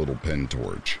with his little pen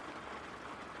torch.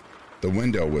 The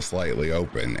window was slightly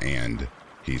open and,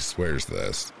 he swears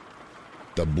this,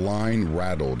 the blind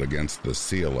rattled against the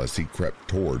seal as he crept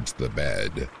towards the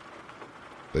bed.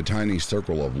 The tiny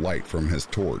circle of light from his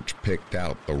torch picked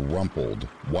out the rumpled,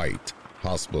 white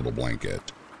hospital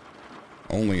blanket.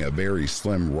 Only a very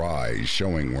slim rise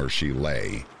showing where she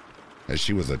lay, as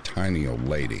she was a tiny old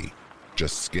lady,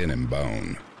 just skin and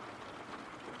bone.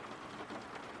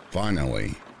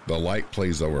 Finally, the light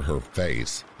plays over her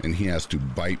face, and he has to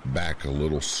bite back a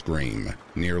little scream,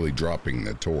 nearly dropping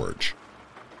the torch.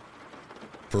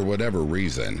 For whatever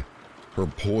reason, her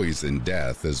poise in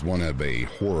death is one of a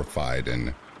horrified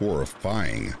and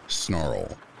horrifying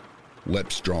snarl,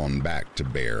 lips drawn back to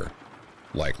bare,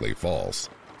 likely false,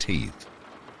 teeth,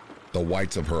 the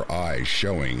whites of her eyes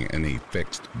showing in a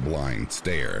fixed blind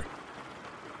stare,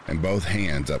 and both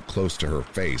hands up close to her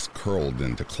face curled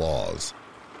into claws,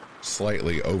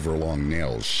 slightly overlong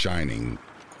nails shining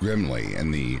grimly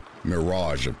in the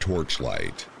mirage of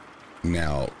torchlight.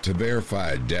 Now, to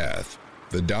verify death,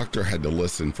 the doctor had to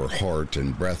listen for heart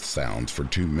and breath sounds for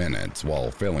 2 minutes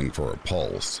while feeling for a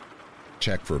pulse,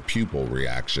 check for pupil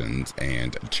reactions,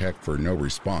 and check for no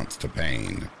response to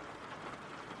pain.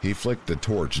 He flicked the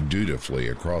torch dutifully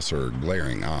across her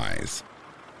glaring eyes,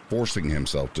 forcing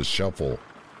himself to shuffle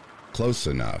close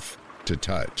enough to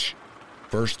touch,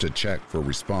 first to check for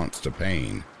response to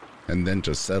pain, and then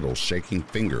to settle shaking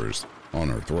fingers on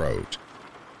her throat.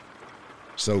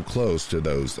 So close to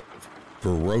those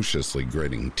ferociously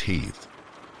gritting teeth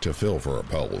to feel for a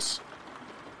pulse,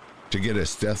 to get a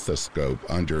stethoscope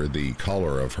under the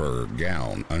collar of her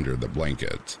gown under the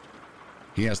blankets.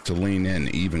 He has to lean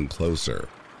in even closer,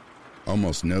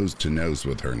 almost nose to nose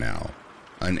with her now,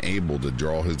 unable to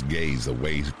draw his gaze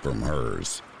away from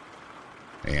hers.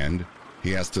 And he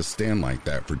has to stand like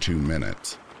that for 2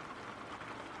 minutes,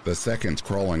 the seconds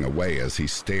crawling away as he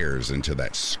stares into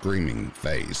that screaming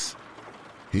face.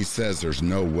 He says there's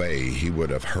no way he would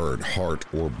have heard heart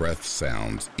or breath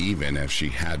sounds even if she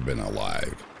had been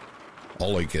alive.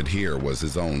 All he could hear was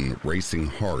his own racing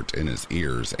heart in his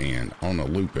ears and on a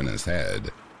loop in his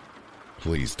head.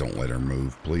 Please don't let her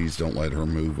move. Please don't let her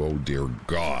move. Oh dear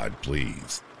God,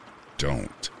 please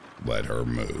don't let her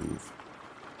move.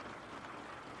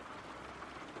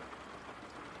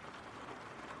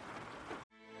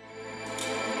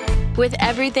 With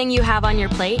everything you have on your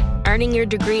plate, earning your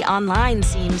degree online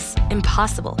seems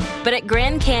impossible. But at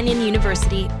Grand Canyon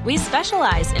University, we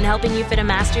specialize in helping you fit a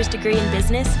master's degree in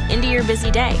business into your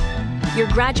busy day. Your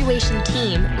graduation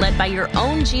team, led by your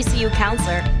own GCU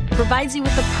counselor, provides you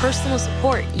with the personal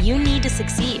support you need to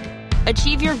succeed.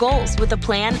 Achieve your goals with a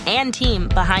plan and team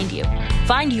behind you.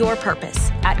 Find your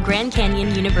purpose at Grand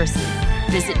Canyon University.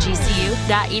 Visit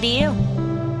gcu.edu.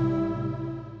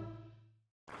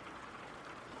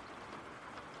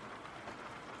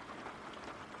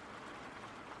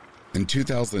 In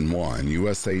 2001,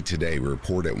 USA Today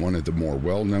reported one of the more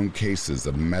well-known cases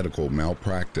of medical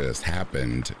malpractice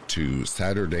happened to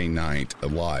Saturday Night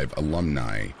Live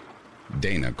alumni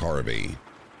Dana Carvey.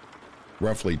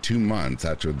 Roughly 2 months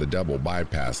after the double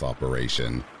bypass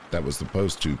operation that was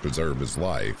supposed to preserve his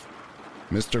life,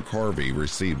 Mr. Carvey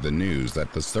received the news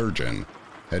that the surgeon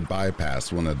had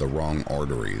bypassed one of the wrong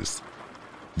arteries.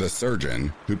 The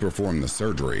surgeon who performed the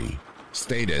surgery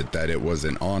stated that it was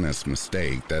an honest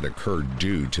mistake that occurred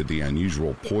due to the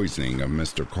unusual poisoning of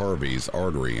Mr. Carvey's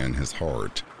artery in his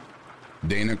heart.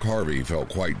 Dana Carvey felt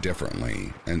quite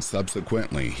differently, and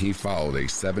subsequently he filed a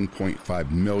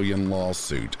 $7.5 million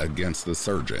lawsuit against the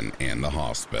surgeon and the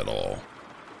hospital.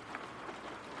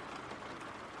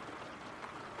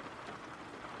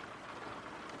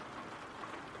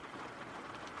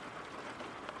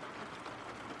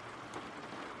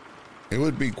 It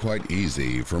would be quite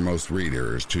easy for most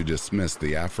readers to dismiss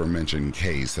the aforementioned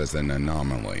case as an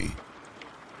anomaly.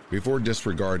 Before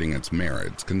disregarding its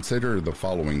merits, consider the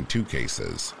following 2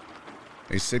 cases.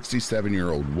 A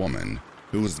 67-year-old woman,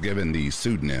 who was given the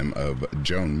pseudonym of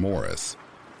Joan Morris,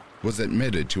 was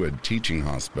admitted to a teaching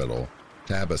hospital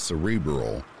to have a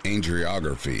cerebral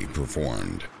angiography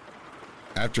performed.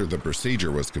 After the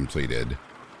procedure was completed,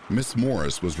 Miss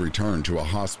Morris was returned to a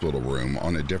hospital room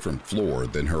on a different floor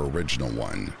than her original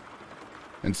one.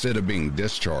 Instead of being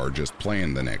discharged as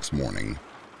planned the next morning,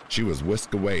 she was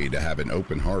whisked away to have an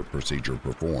open heart procedure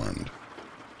performed.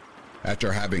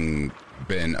 After having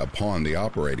been upon the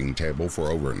operating table for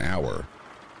over an hour,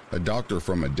 a doctor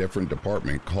from a different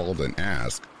department called and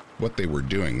asked what they were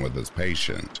doing with his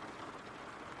patient.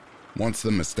 Once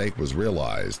the mistake was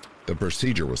realized, the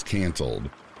procedure was canceled,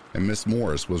 and Miss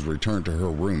Morris was returned to her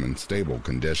room in stable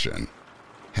condition.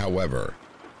 However,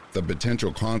 the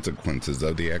potential consequences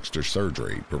of the extra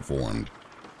surgery performed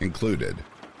included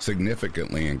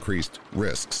significantly increased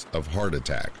risks of heart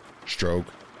attack, stroke,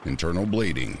 internal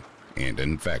bleeding, and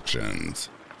infections.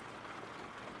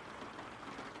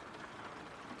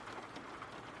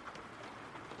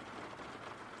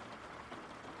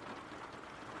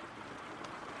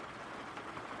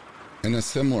 In a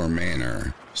similar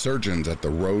manner, surgeons at the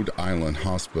Rhode Island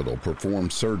Hospital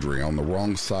performed surgery on the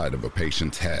wrong side of a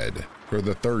patient's head for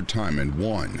the 3rd time in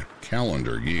 1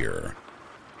 calendar year.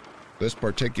 This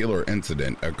particular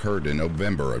incident occurred in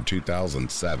November of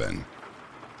 2007.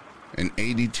 An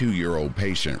 82-year-old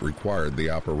patient required the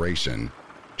operation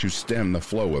to stem the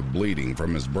flow of bleeding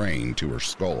from his brain to her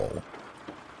skull.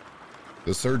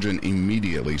 The surgeon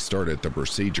immediately started the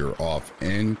procedure off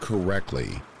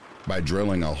incorrectly by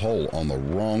drilling a hole on the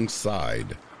wrong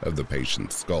side of the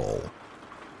patient's skull.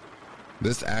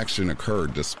 This action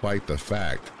occurred despite the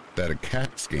fact that a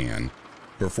CAT scan,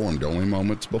 performed only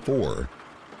moments before,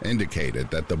 indicated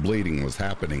that the bleeding was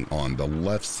happening on the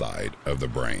left side of the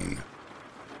brain.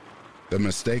 The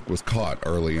mistake was caught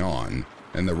early on,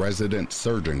 and the resident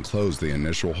surgeon closed the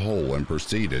initial hole and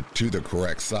proceeded to the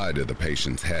correct side of the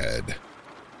patient's head.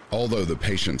 Although the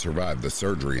patient survived the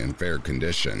surgery in fair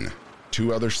condition,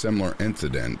 2 other similar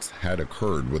incidents had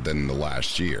occurred within the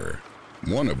last year,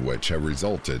 one of which had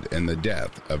resulted in the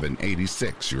death of an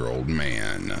 86-year-old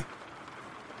man.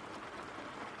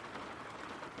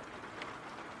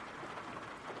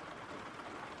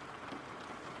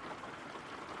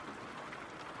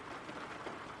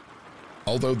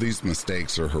 Although these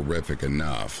mistakes are horrific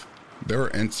enough, there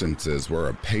are instances where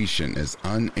a patient is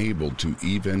unable to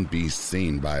even be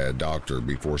seen by a doctor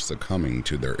before succumbing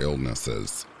to their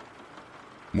illnesses.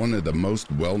 One of the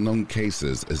most well-known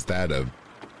cases is that of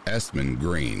Esmond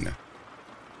Green.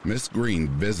 Miss Green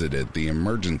visited the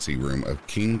emergency room of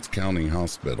Kings County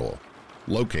Hospital,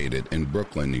 located in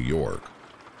Brooklyn, New York.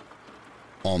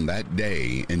 On that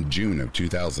day in June of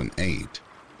 2008,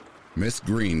 Miss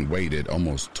Green waited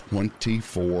almost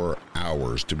 24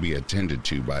 hours to be attended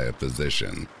to by a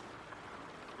physician.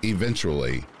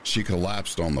 Eventually, she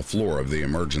collapsed on the floor of the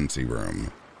emergency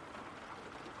room.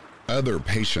 Other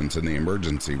patients in the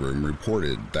emergency room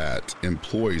reported that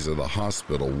employees of the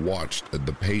hospital watched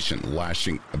the patient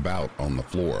lashing about on the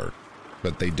floor,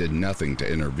 but they did nothing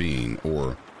to intervene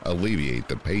or alleviate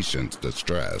the patient's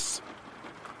distress.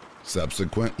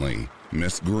 Subsequently,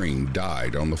 Miss Green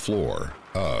died on the floor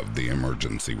of the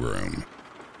emergency room.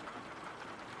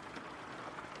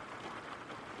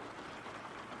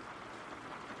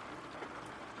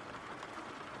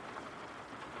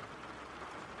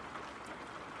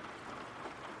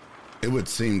 It would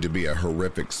seem to be a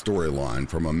horrific storyline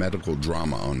from a medical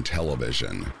drama on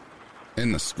television.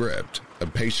 In the script, a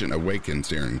patient awakens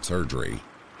during surgery,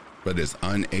 but is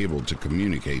unable to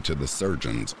communicate to the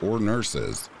surgeons or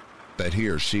nurses that he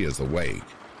or she is awake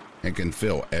and can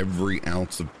feel every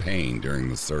ounce of pain during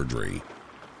the surgery.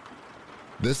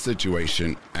 This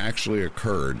situation actually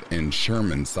occurred in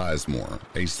Sherman Sizemore,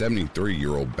 a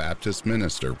 73-year-old Baptist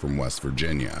minister from West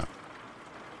Virginia.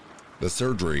 The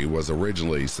surgery was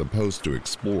originally supposed to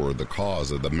explore the cause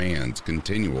of the man's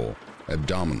continual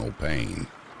abdominal pain.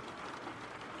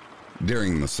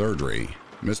 During the surgery,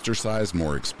 Mr.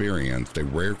 Sizemore experienced a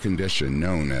rare condition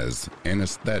known as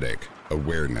anesthetic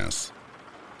awareness.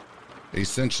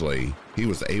 Essentially, he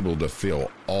was able to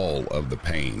feel all of the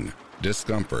pain,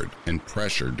 discomfort, and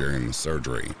pressure during the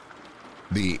surgery.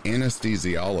 The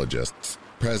anesthesiologists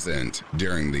present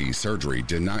during the surgery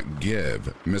did not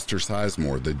give Mr.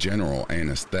 Sizemore the general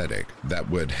anesthetic that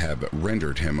would have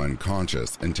rendered him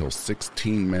unconscious until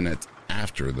 16 minutes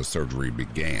after the surgery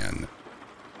began.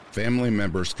 Family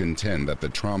members contend that the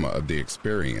trauma of the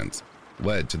experience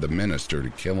led to the minister to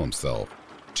kill himself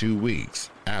 2 weeks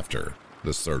after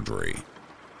the surgery.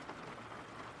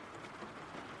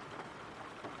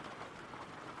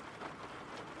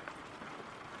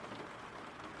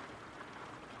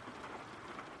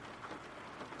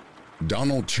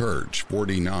 Donald Church,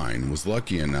 49, was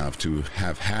lucky enough to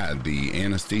have had the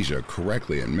anesthesia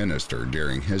correctly administered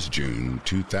during his June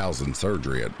 2000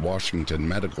 surgery at Washington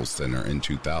Medical Center in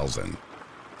 2000.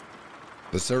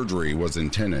 The surgery was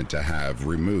intended to have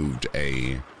removed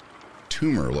a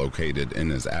tumor located in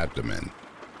his abdomen.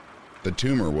 The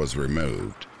tumor was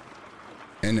removed.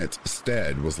 In its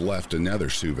stead was left another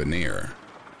souvenir,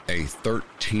 a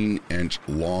 13-inch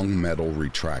long metal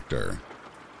retractor.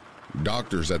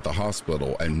 Doctors at the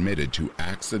hospital admitted to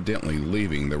accidentally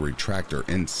leaving the retractor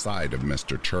inside of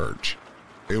Mr. Church.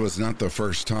 It was not the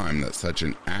first time that such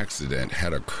an accident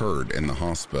had occurred in the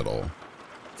hospital.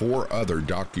 4 other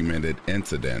documented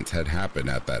incidents had happened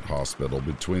at that hospital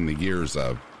between the years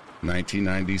of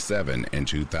 1997 and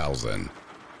 2000.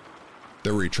 The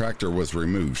retractor was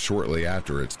removed shortly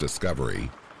after its discovery,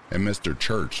 and Mr.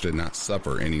 Church did not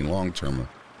suffer any long-term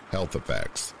health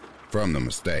effects from the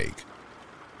mistake.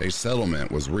 A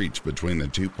settlement was reached between the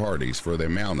two parties for the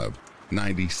amount of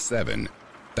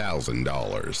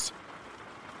 $97,000.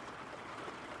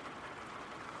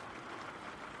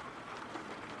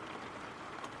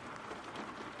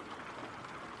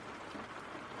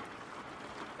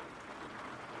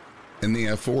 In the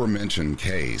aforementioned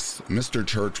case, Mr.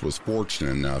 Church was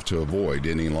fortunate enough to avoid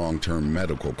any long-term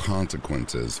medical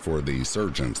consequences for the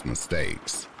surgeon's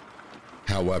mistakes.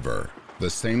 However, the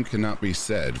same cannot be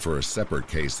said for a separate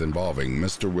case involving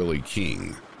Mr. Willie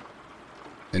King.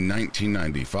 In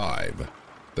 1995,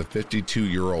 the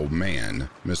 52-year-old man,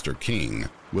 Mr. King,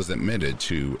 was admitted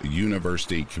to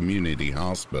University Community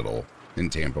Hospital in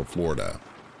Tampa, Florida,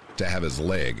 to have his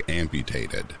leg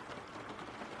amputated.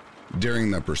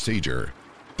 During the procedure,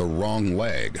 the wrong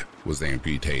leg was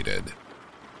amputated.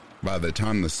 By the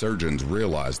time the surgeons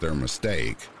realized their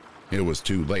mistake, it was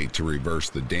too late to reverse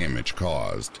the damage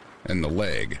caused, and the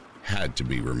leg had to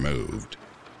be removed.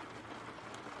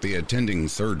 The attending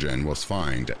surgeon was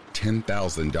fined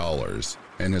 $10,000,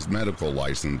 and his medical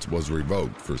license was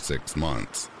revoked for 6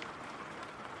 months.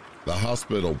 The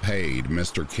hospital paid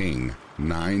Mr. King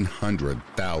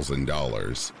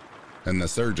 $900,000, and the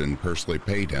surgeon personally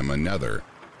paid him another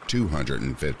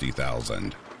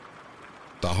 $250,000.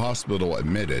 The hospital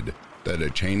admitted that a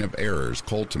chain of errors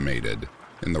culminated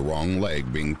in the wrong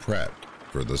leg being prepped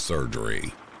for the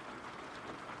surgery.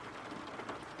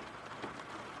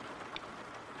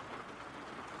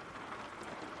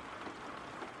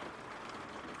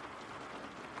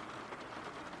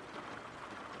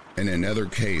 In another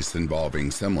case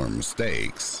involving similar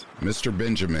mistakes, Mr.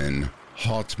 Benjamin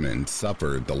Hautman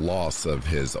suffered the loss of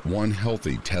his one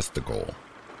healthy testicle.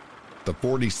 The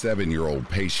 47-year-old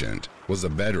patient was a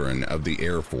veteran of the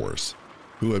Air Force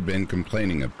who had been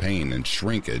complaining of pain and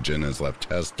shrinkage in his left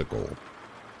testicle.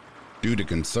 Due to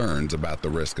concerns about the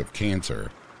risk of cancer,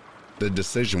 the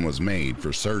decision was made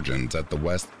for surgeons at the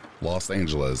West Los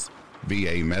Angeles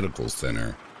VA Medical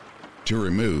Center to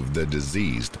remove the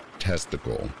diseased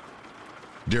testicle.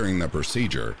 During the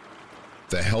procedure,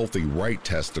 the healthy right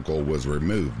testicle was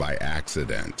removed by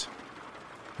accident.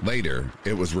 Later,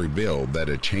 it was revealed that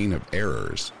a chain of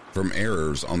errors, from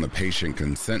errors on the patient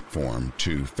consent form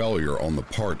to failure on the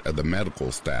part of the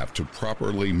medical staff to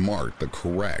properly mark the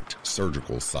correct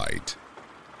surgical site,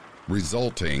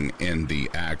 resulting in the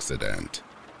accident.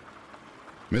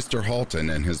 Mr. Halton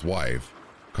and his wife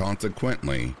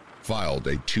consequently filed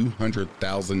a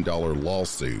 $200,000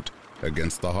 lawsuit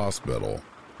against the hospital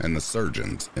and the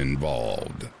surgeons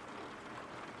involved.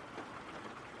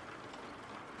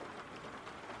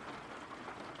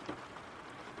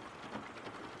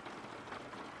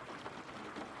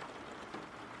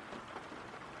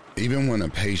 Even when a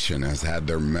patient has had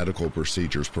their medical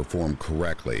procedures performed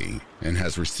correctly and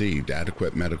has received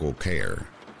adequate medical care,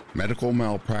 medical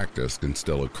malpractice can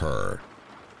still occur.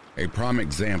 A prime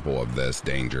example of this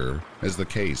danger is the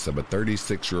case of a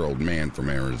 36-year-old man from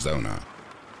Arizona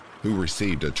who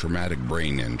received a traumatic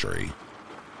brain injury.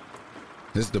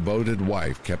 His devoted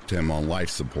wife kept him on life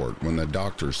support when the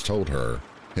doctors told her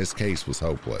his case was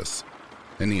hopeless,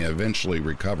 and he eventually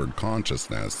recovered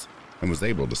consciousness and was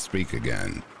able to speak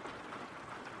again.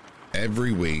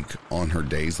 Every week on her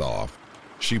days off,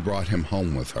 she brought him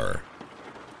home with her.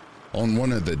 On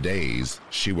one of the days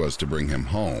she was to bring him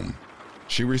home,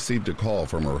 she received a call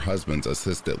from her husband's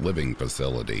assisted living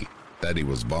facility that he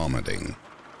was vomiting.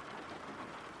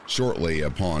 Shortly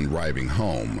upon arriving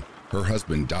home, her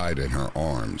husband died in her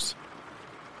arms.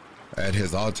 At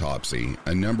his autopsy,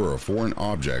 a number of foreign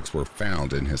objects were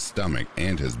found in his stomach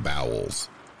and his bowels,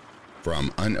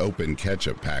 from unopened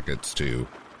ketchup packets to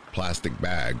plastic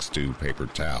bags to paper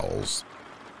towels.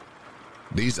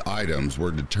 These items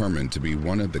were determined to be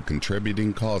one of the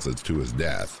contributing causes to his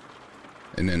death,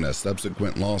 and in a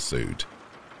subsequent lawsuit,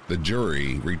 the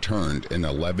jury returned an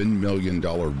 $11 million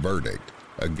verdict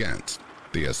against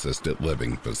the assisted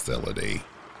living facility.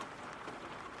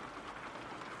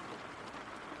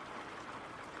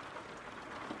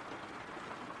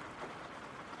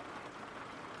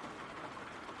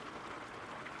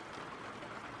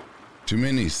 To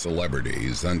many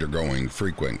celebrities, undergoing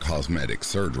frequent cosmetic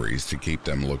surgeries to keep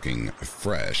them looking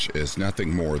fresh is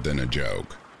nothing more than a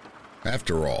joke.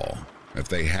 After all, if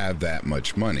they have that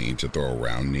much money to throw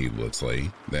around needlessly,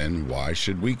 then why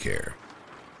should we care?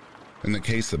 In the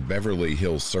case of Beverly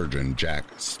Hills surgeon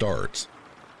Jack Startz,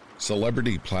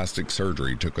 celebrity plastic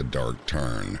surgery took a dark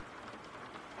turn.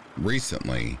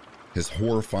 Recently, his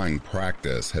horrifying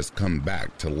practice has come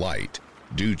back to light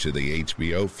due to the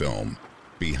HBO film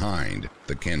Behind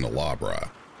the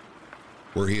Candelabra,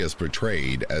 where he is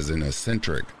portrayed as an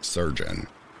eccentric surgeon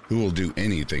who will do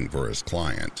anything for his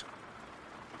client.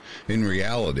 In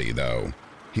reality, though,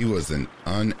 he was an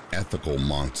unethical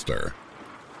monster.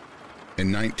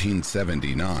 In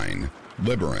 1979,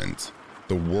 Liberance,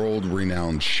 the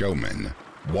world-renowned showman,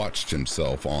 watched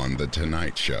himself on The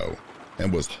Tonight Show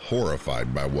and was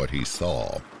horrified by what he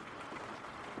saw.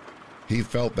 He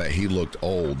felt that he looked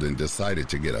old and decided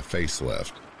to get a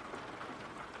facelift.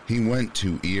 He went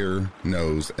to ear,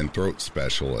 nose, and throat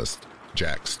specialist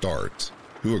Jack Startz,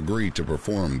 who agreed to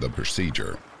perform the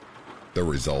procedure. The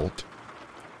result?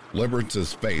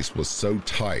 Liberance's face was so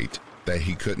tight that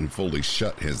he couldn't fully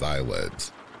shut his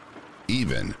eyelids,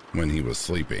 even when he was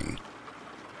sleeping.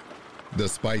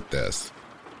 Despite this,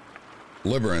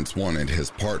 Liberance wanted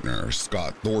his partner,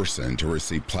 Scott Thorson, to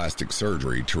receive plastic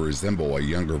surgery to resemble a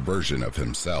younger version of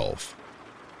himself.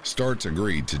 Startz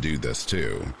agreed to do this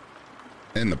too.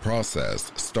 In the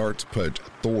process, Startz put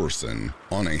Thorson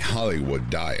on a Hollywood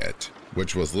diet,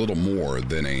 which was little more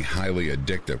than a highly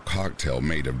addictive cocktail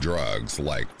made of drugs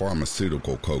like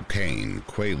pharmaceutical cocaine,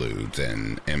 quaaludes,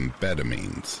 and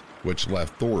amphetamines, which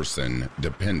left Thorson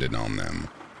dependent on them.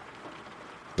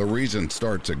 The reason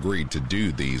Startz agreed to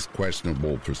do these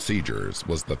questionable procedures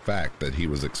was the fact that he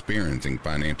was experiencing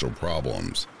financial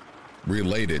problems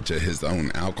related to his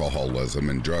own alcoholism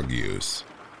and drug use.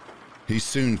 He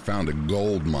soon found a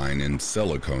gold mine in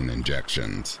silicone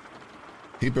injections.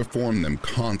 He performed them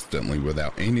constantly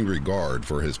without any regard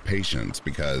for his patients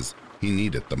because he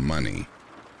needed the money.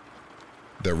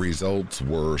 The results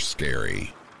were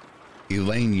scary.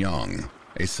 Elaine Young,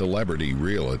 a celebrity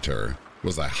realtor,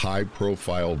 was a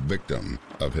high-profile victim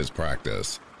of his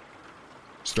practice.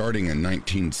 Starting in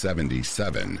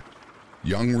 1977,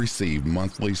 Young received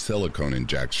monthly silicone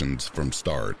injections from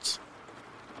Startz.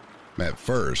 At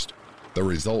first, the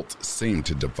results seemed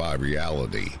to defy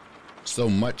reality, so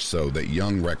much so that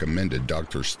Young recommended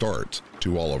Dr. Startz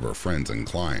to all of her friends and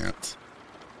clients.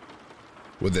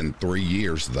 Within 3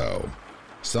 years, though,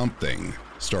 something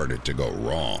started to go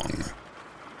wrong.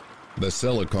 The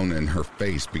silicone in her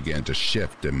face began to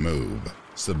shift and move,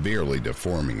 severely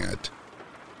deforming it.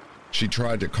 She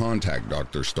tried to contact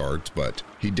Dr. Startz, but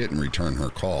he didn't return her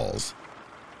calls.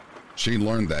 She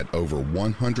learned that over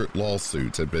 100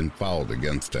 lawsuits had been filed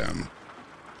against him.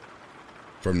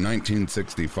 From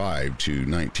 1965 to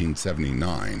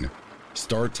 1979,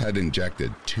 Startz had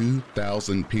injected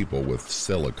 2,000 people with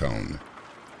silicone,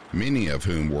 many of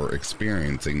whom were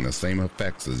experiencing the same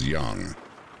effects as Young.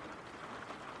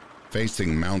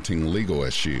 Facing mounting legal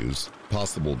issues,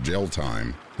 possible jail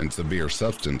time, and severe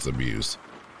substance abuse,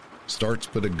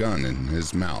 Startz put a gun in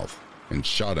his mouth and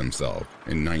shot himself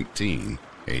in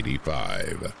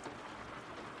 1985.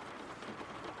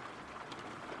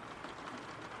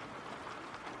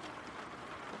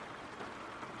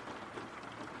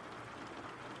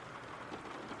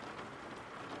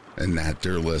 And that,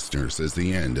 dear listeners, is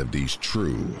the end of these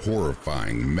true,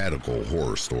 horrifying medical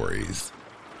horror stories.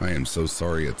 I am so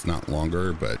sorry it's not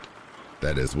longer, but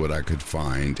that is what I could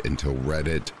find until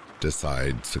Reddit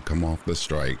decides to come off the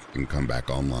strike and come back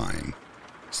online.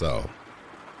 So,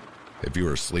 if you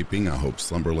are sleeping, I hope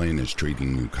Slumberland is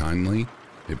treating you kindly.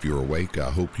 If you're awake,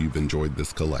 I hope you've enjoyed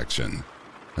this collection.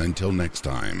 Until next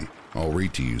time, I'll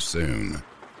read to you soon.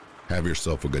 Have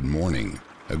yourself a good morning,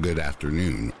 a good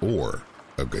afternoon, or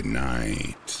a good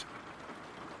night.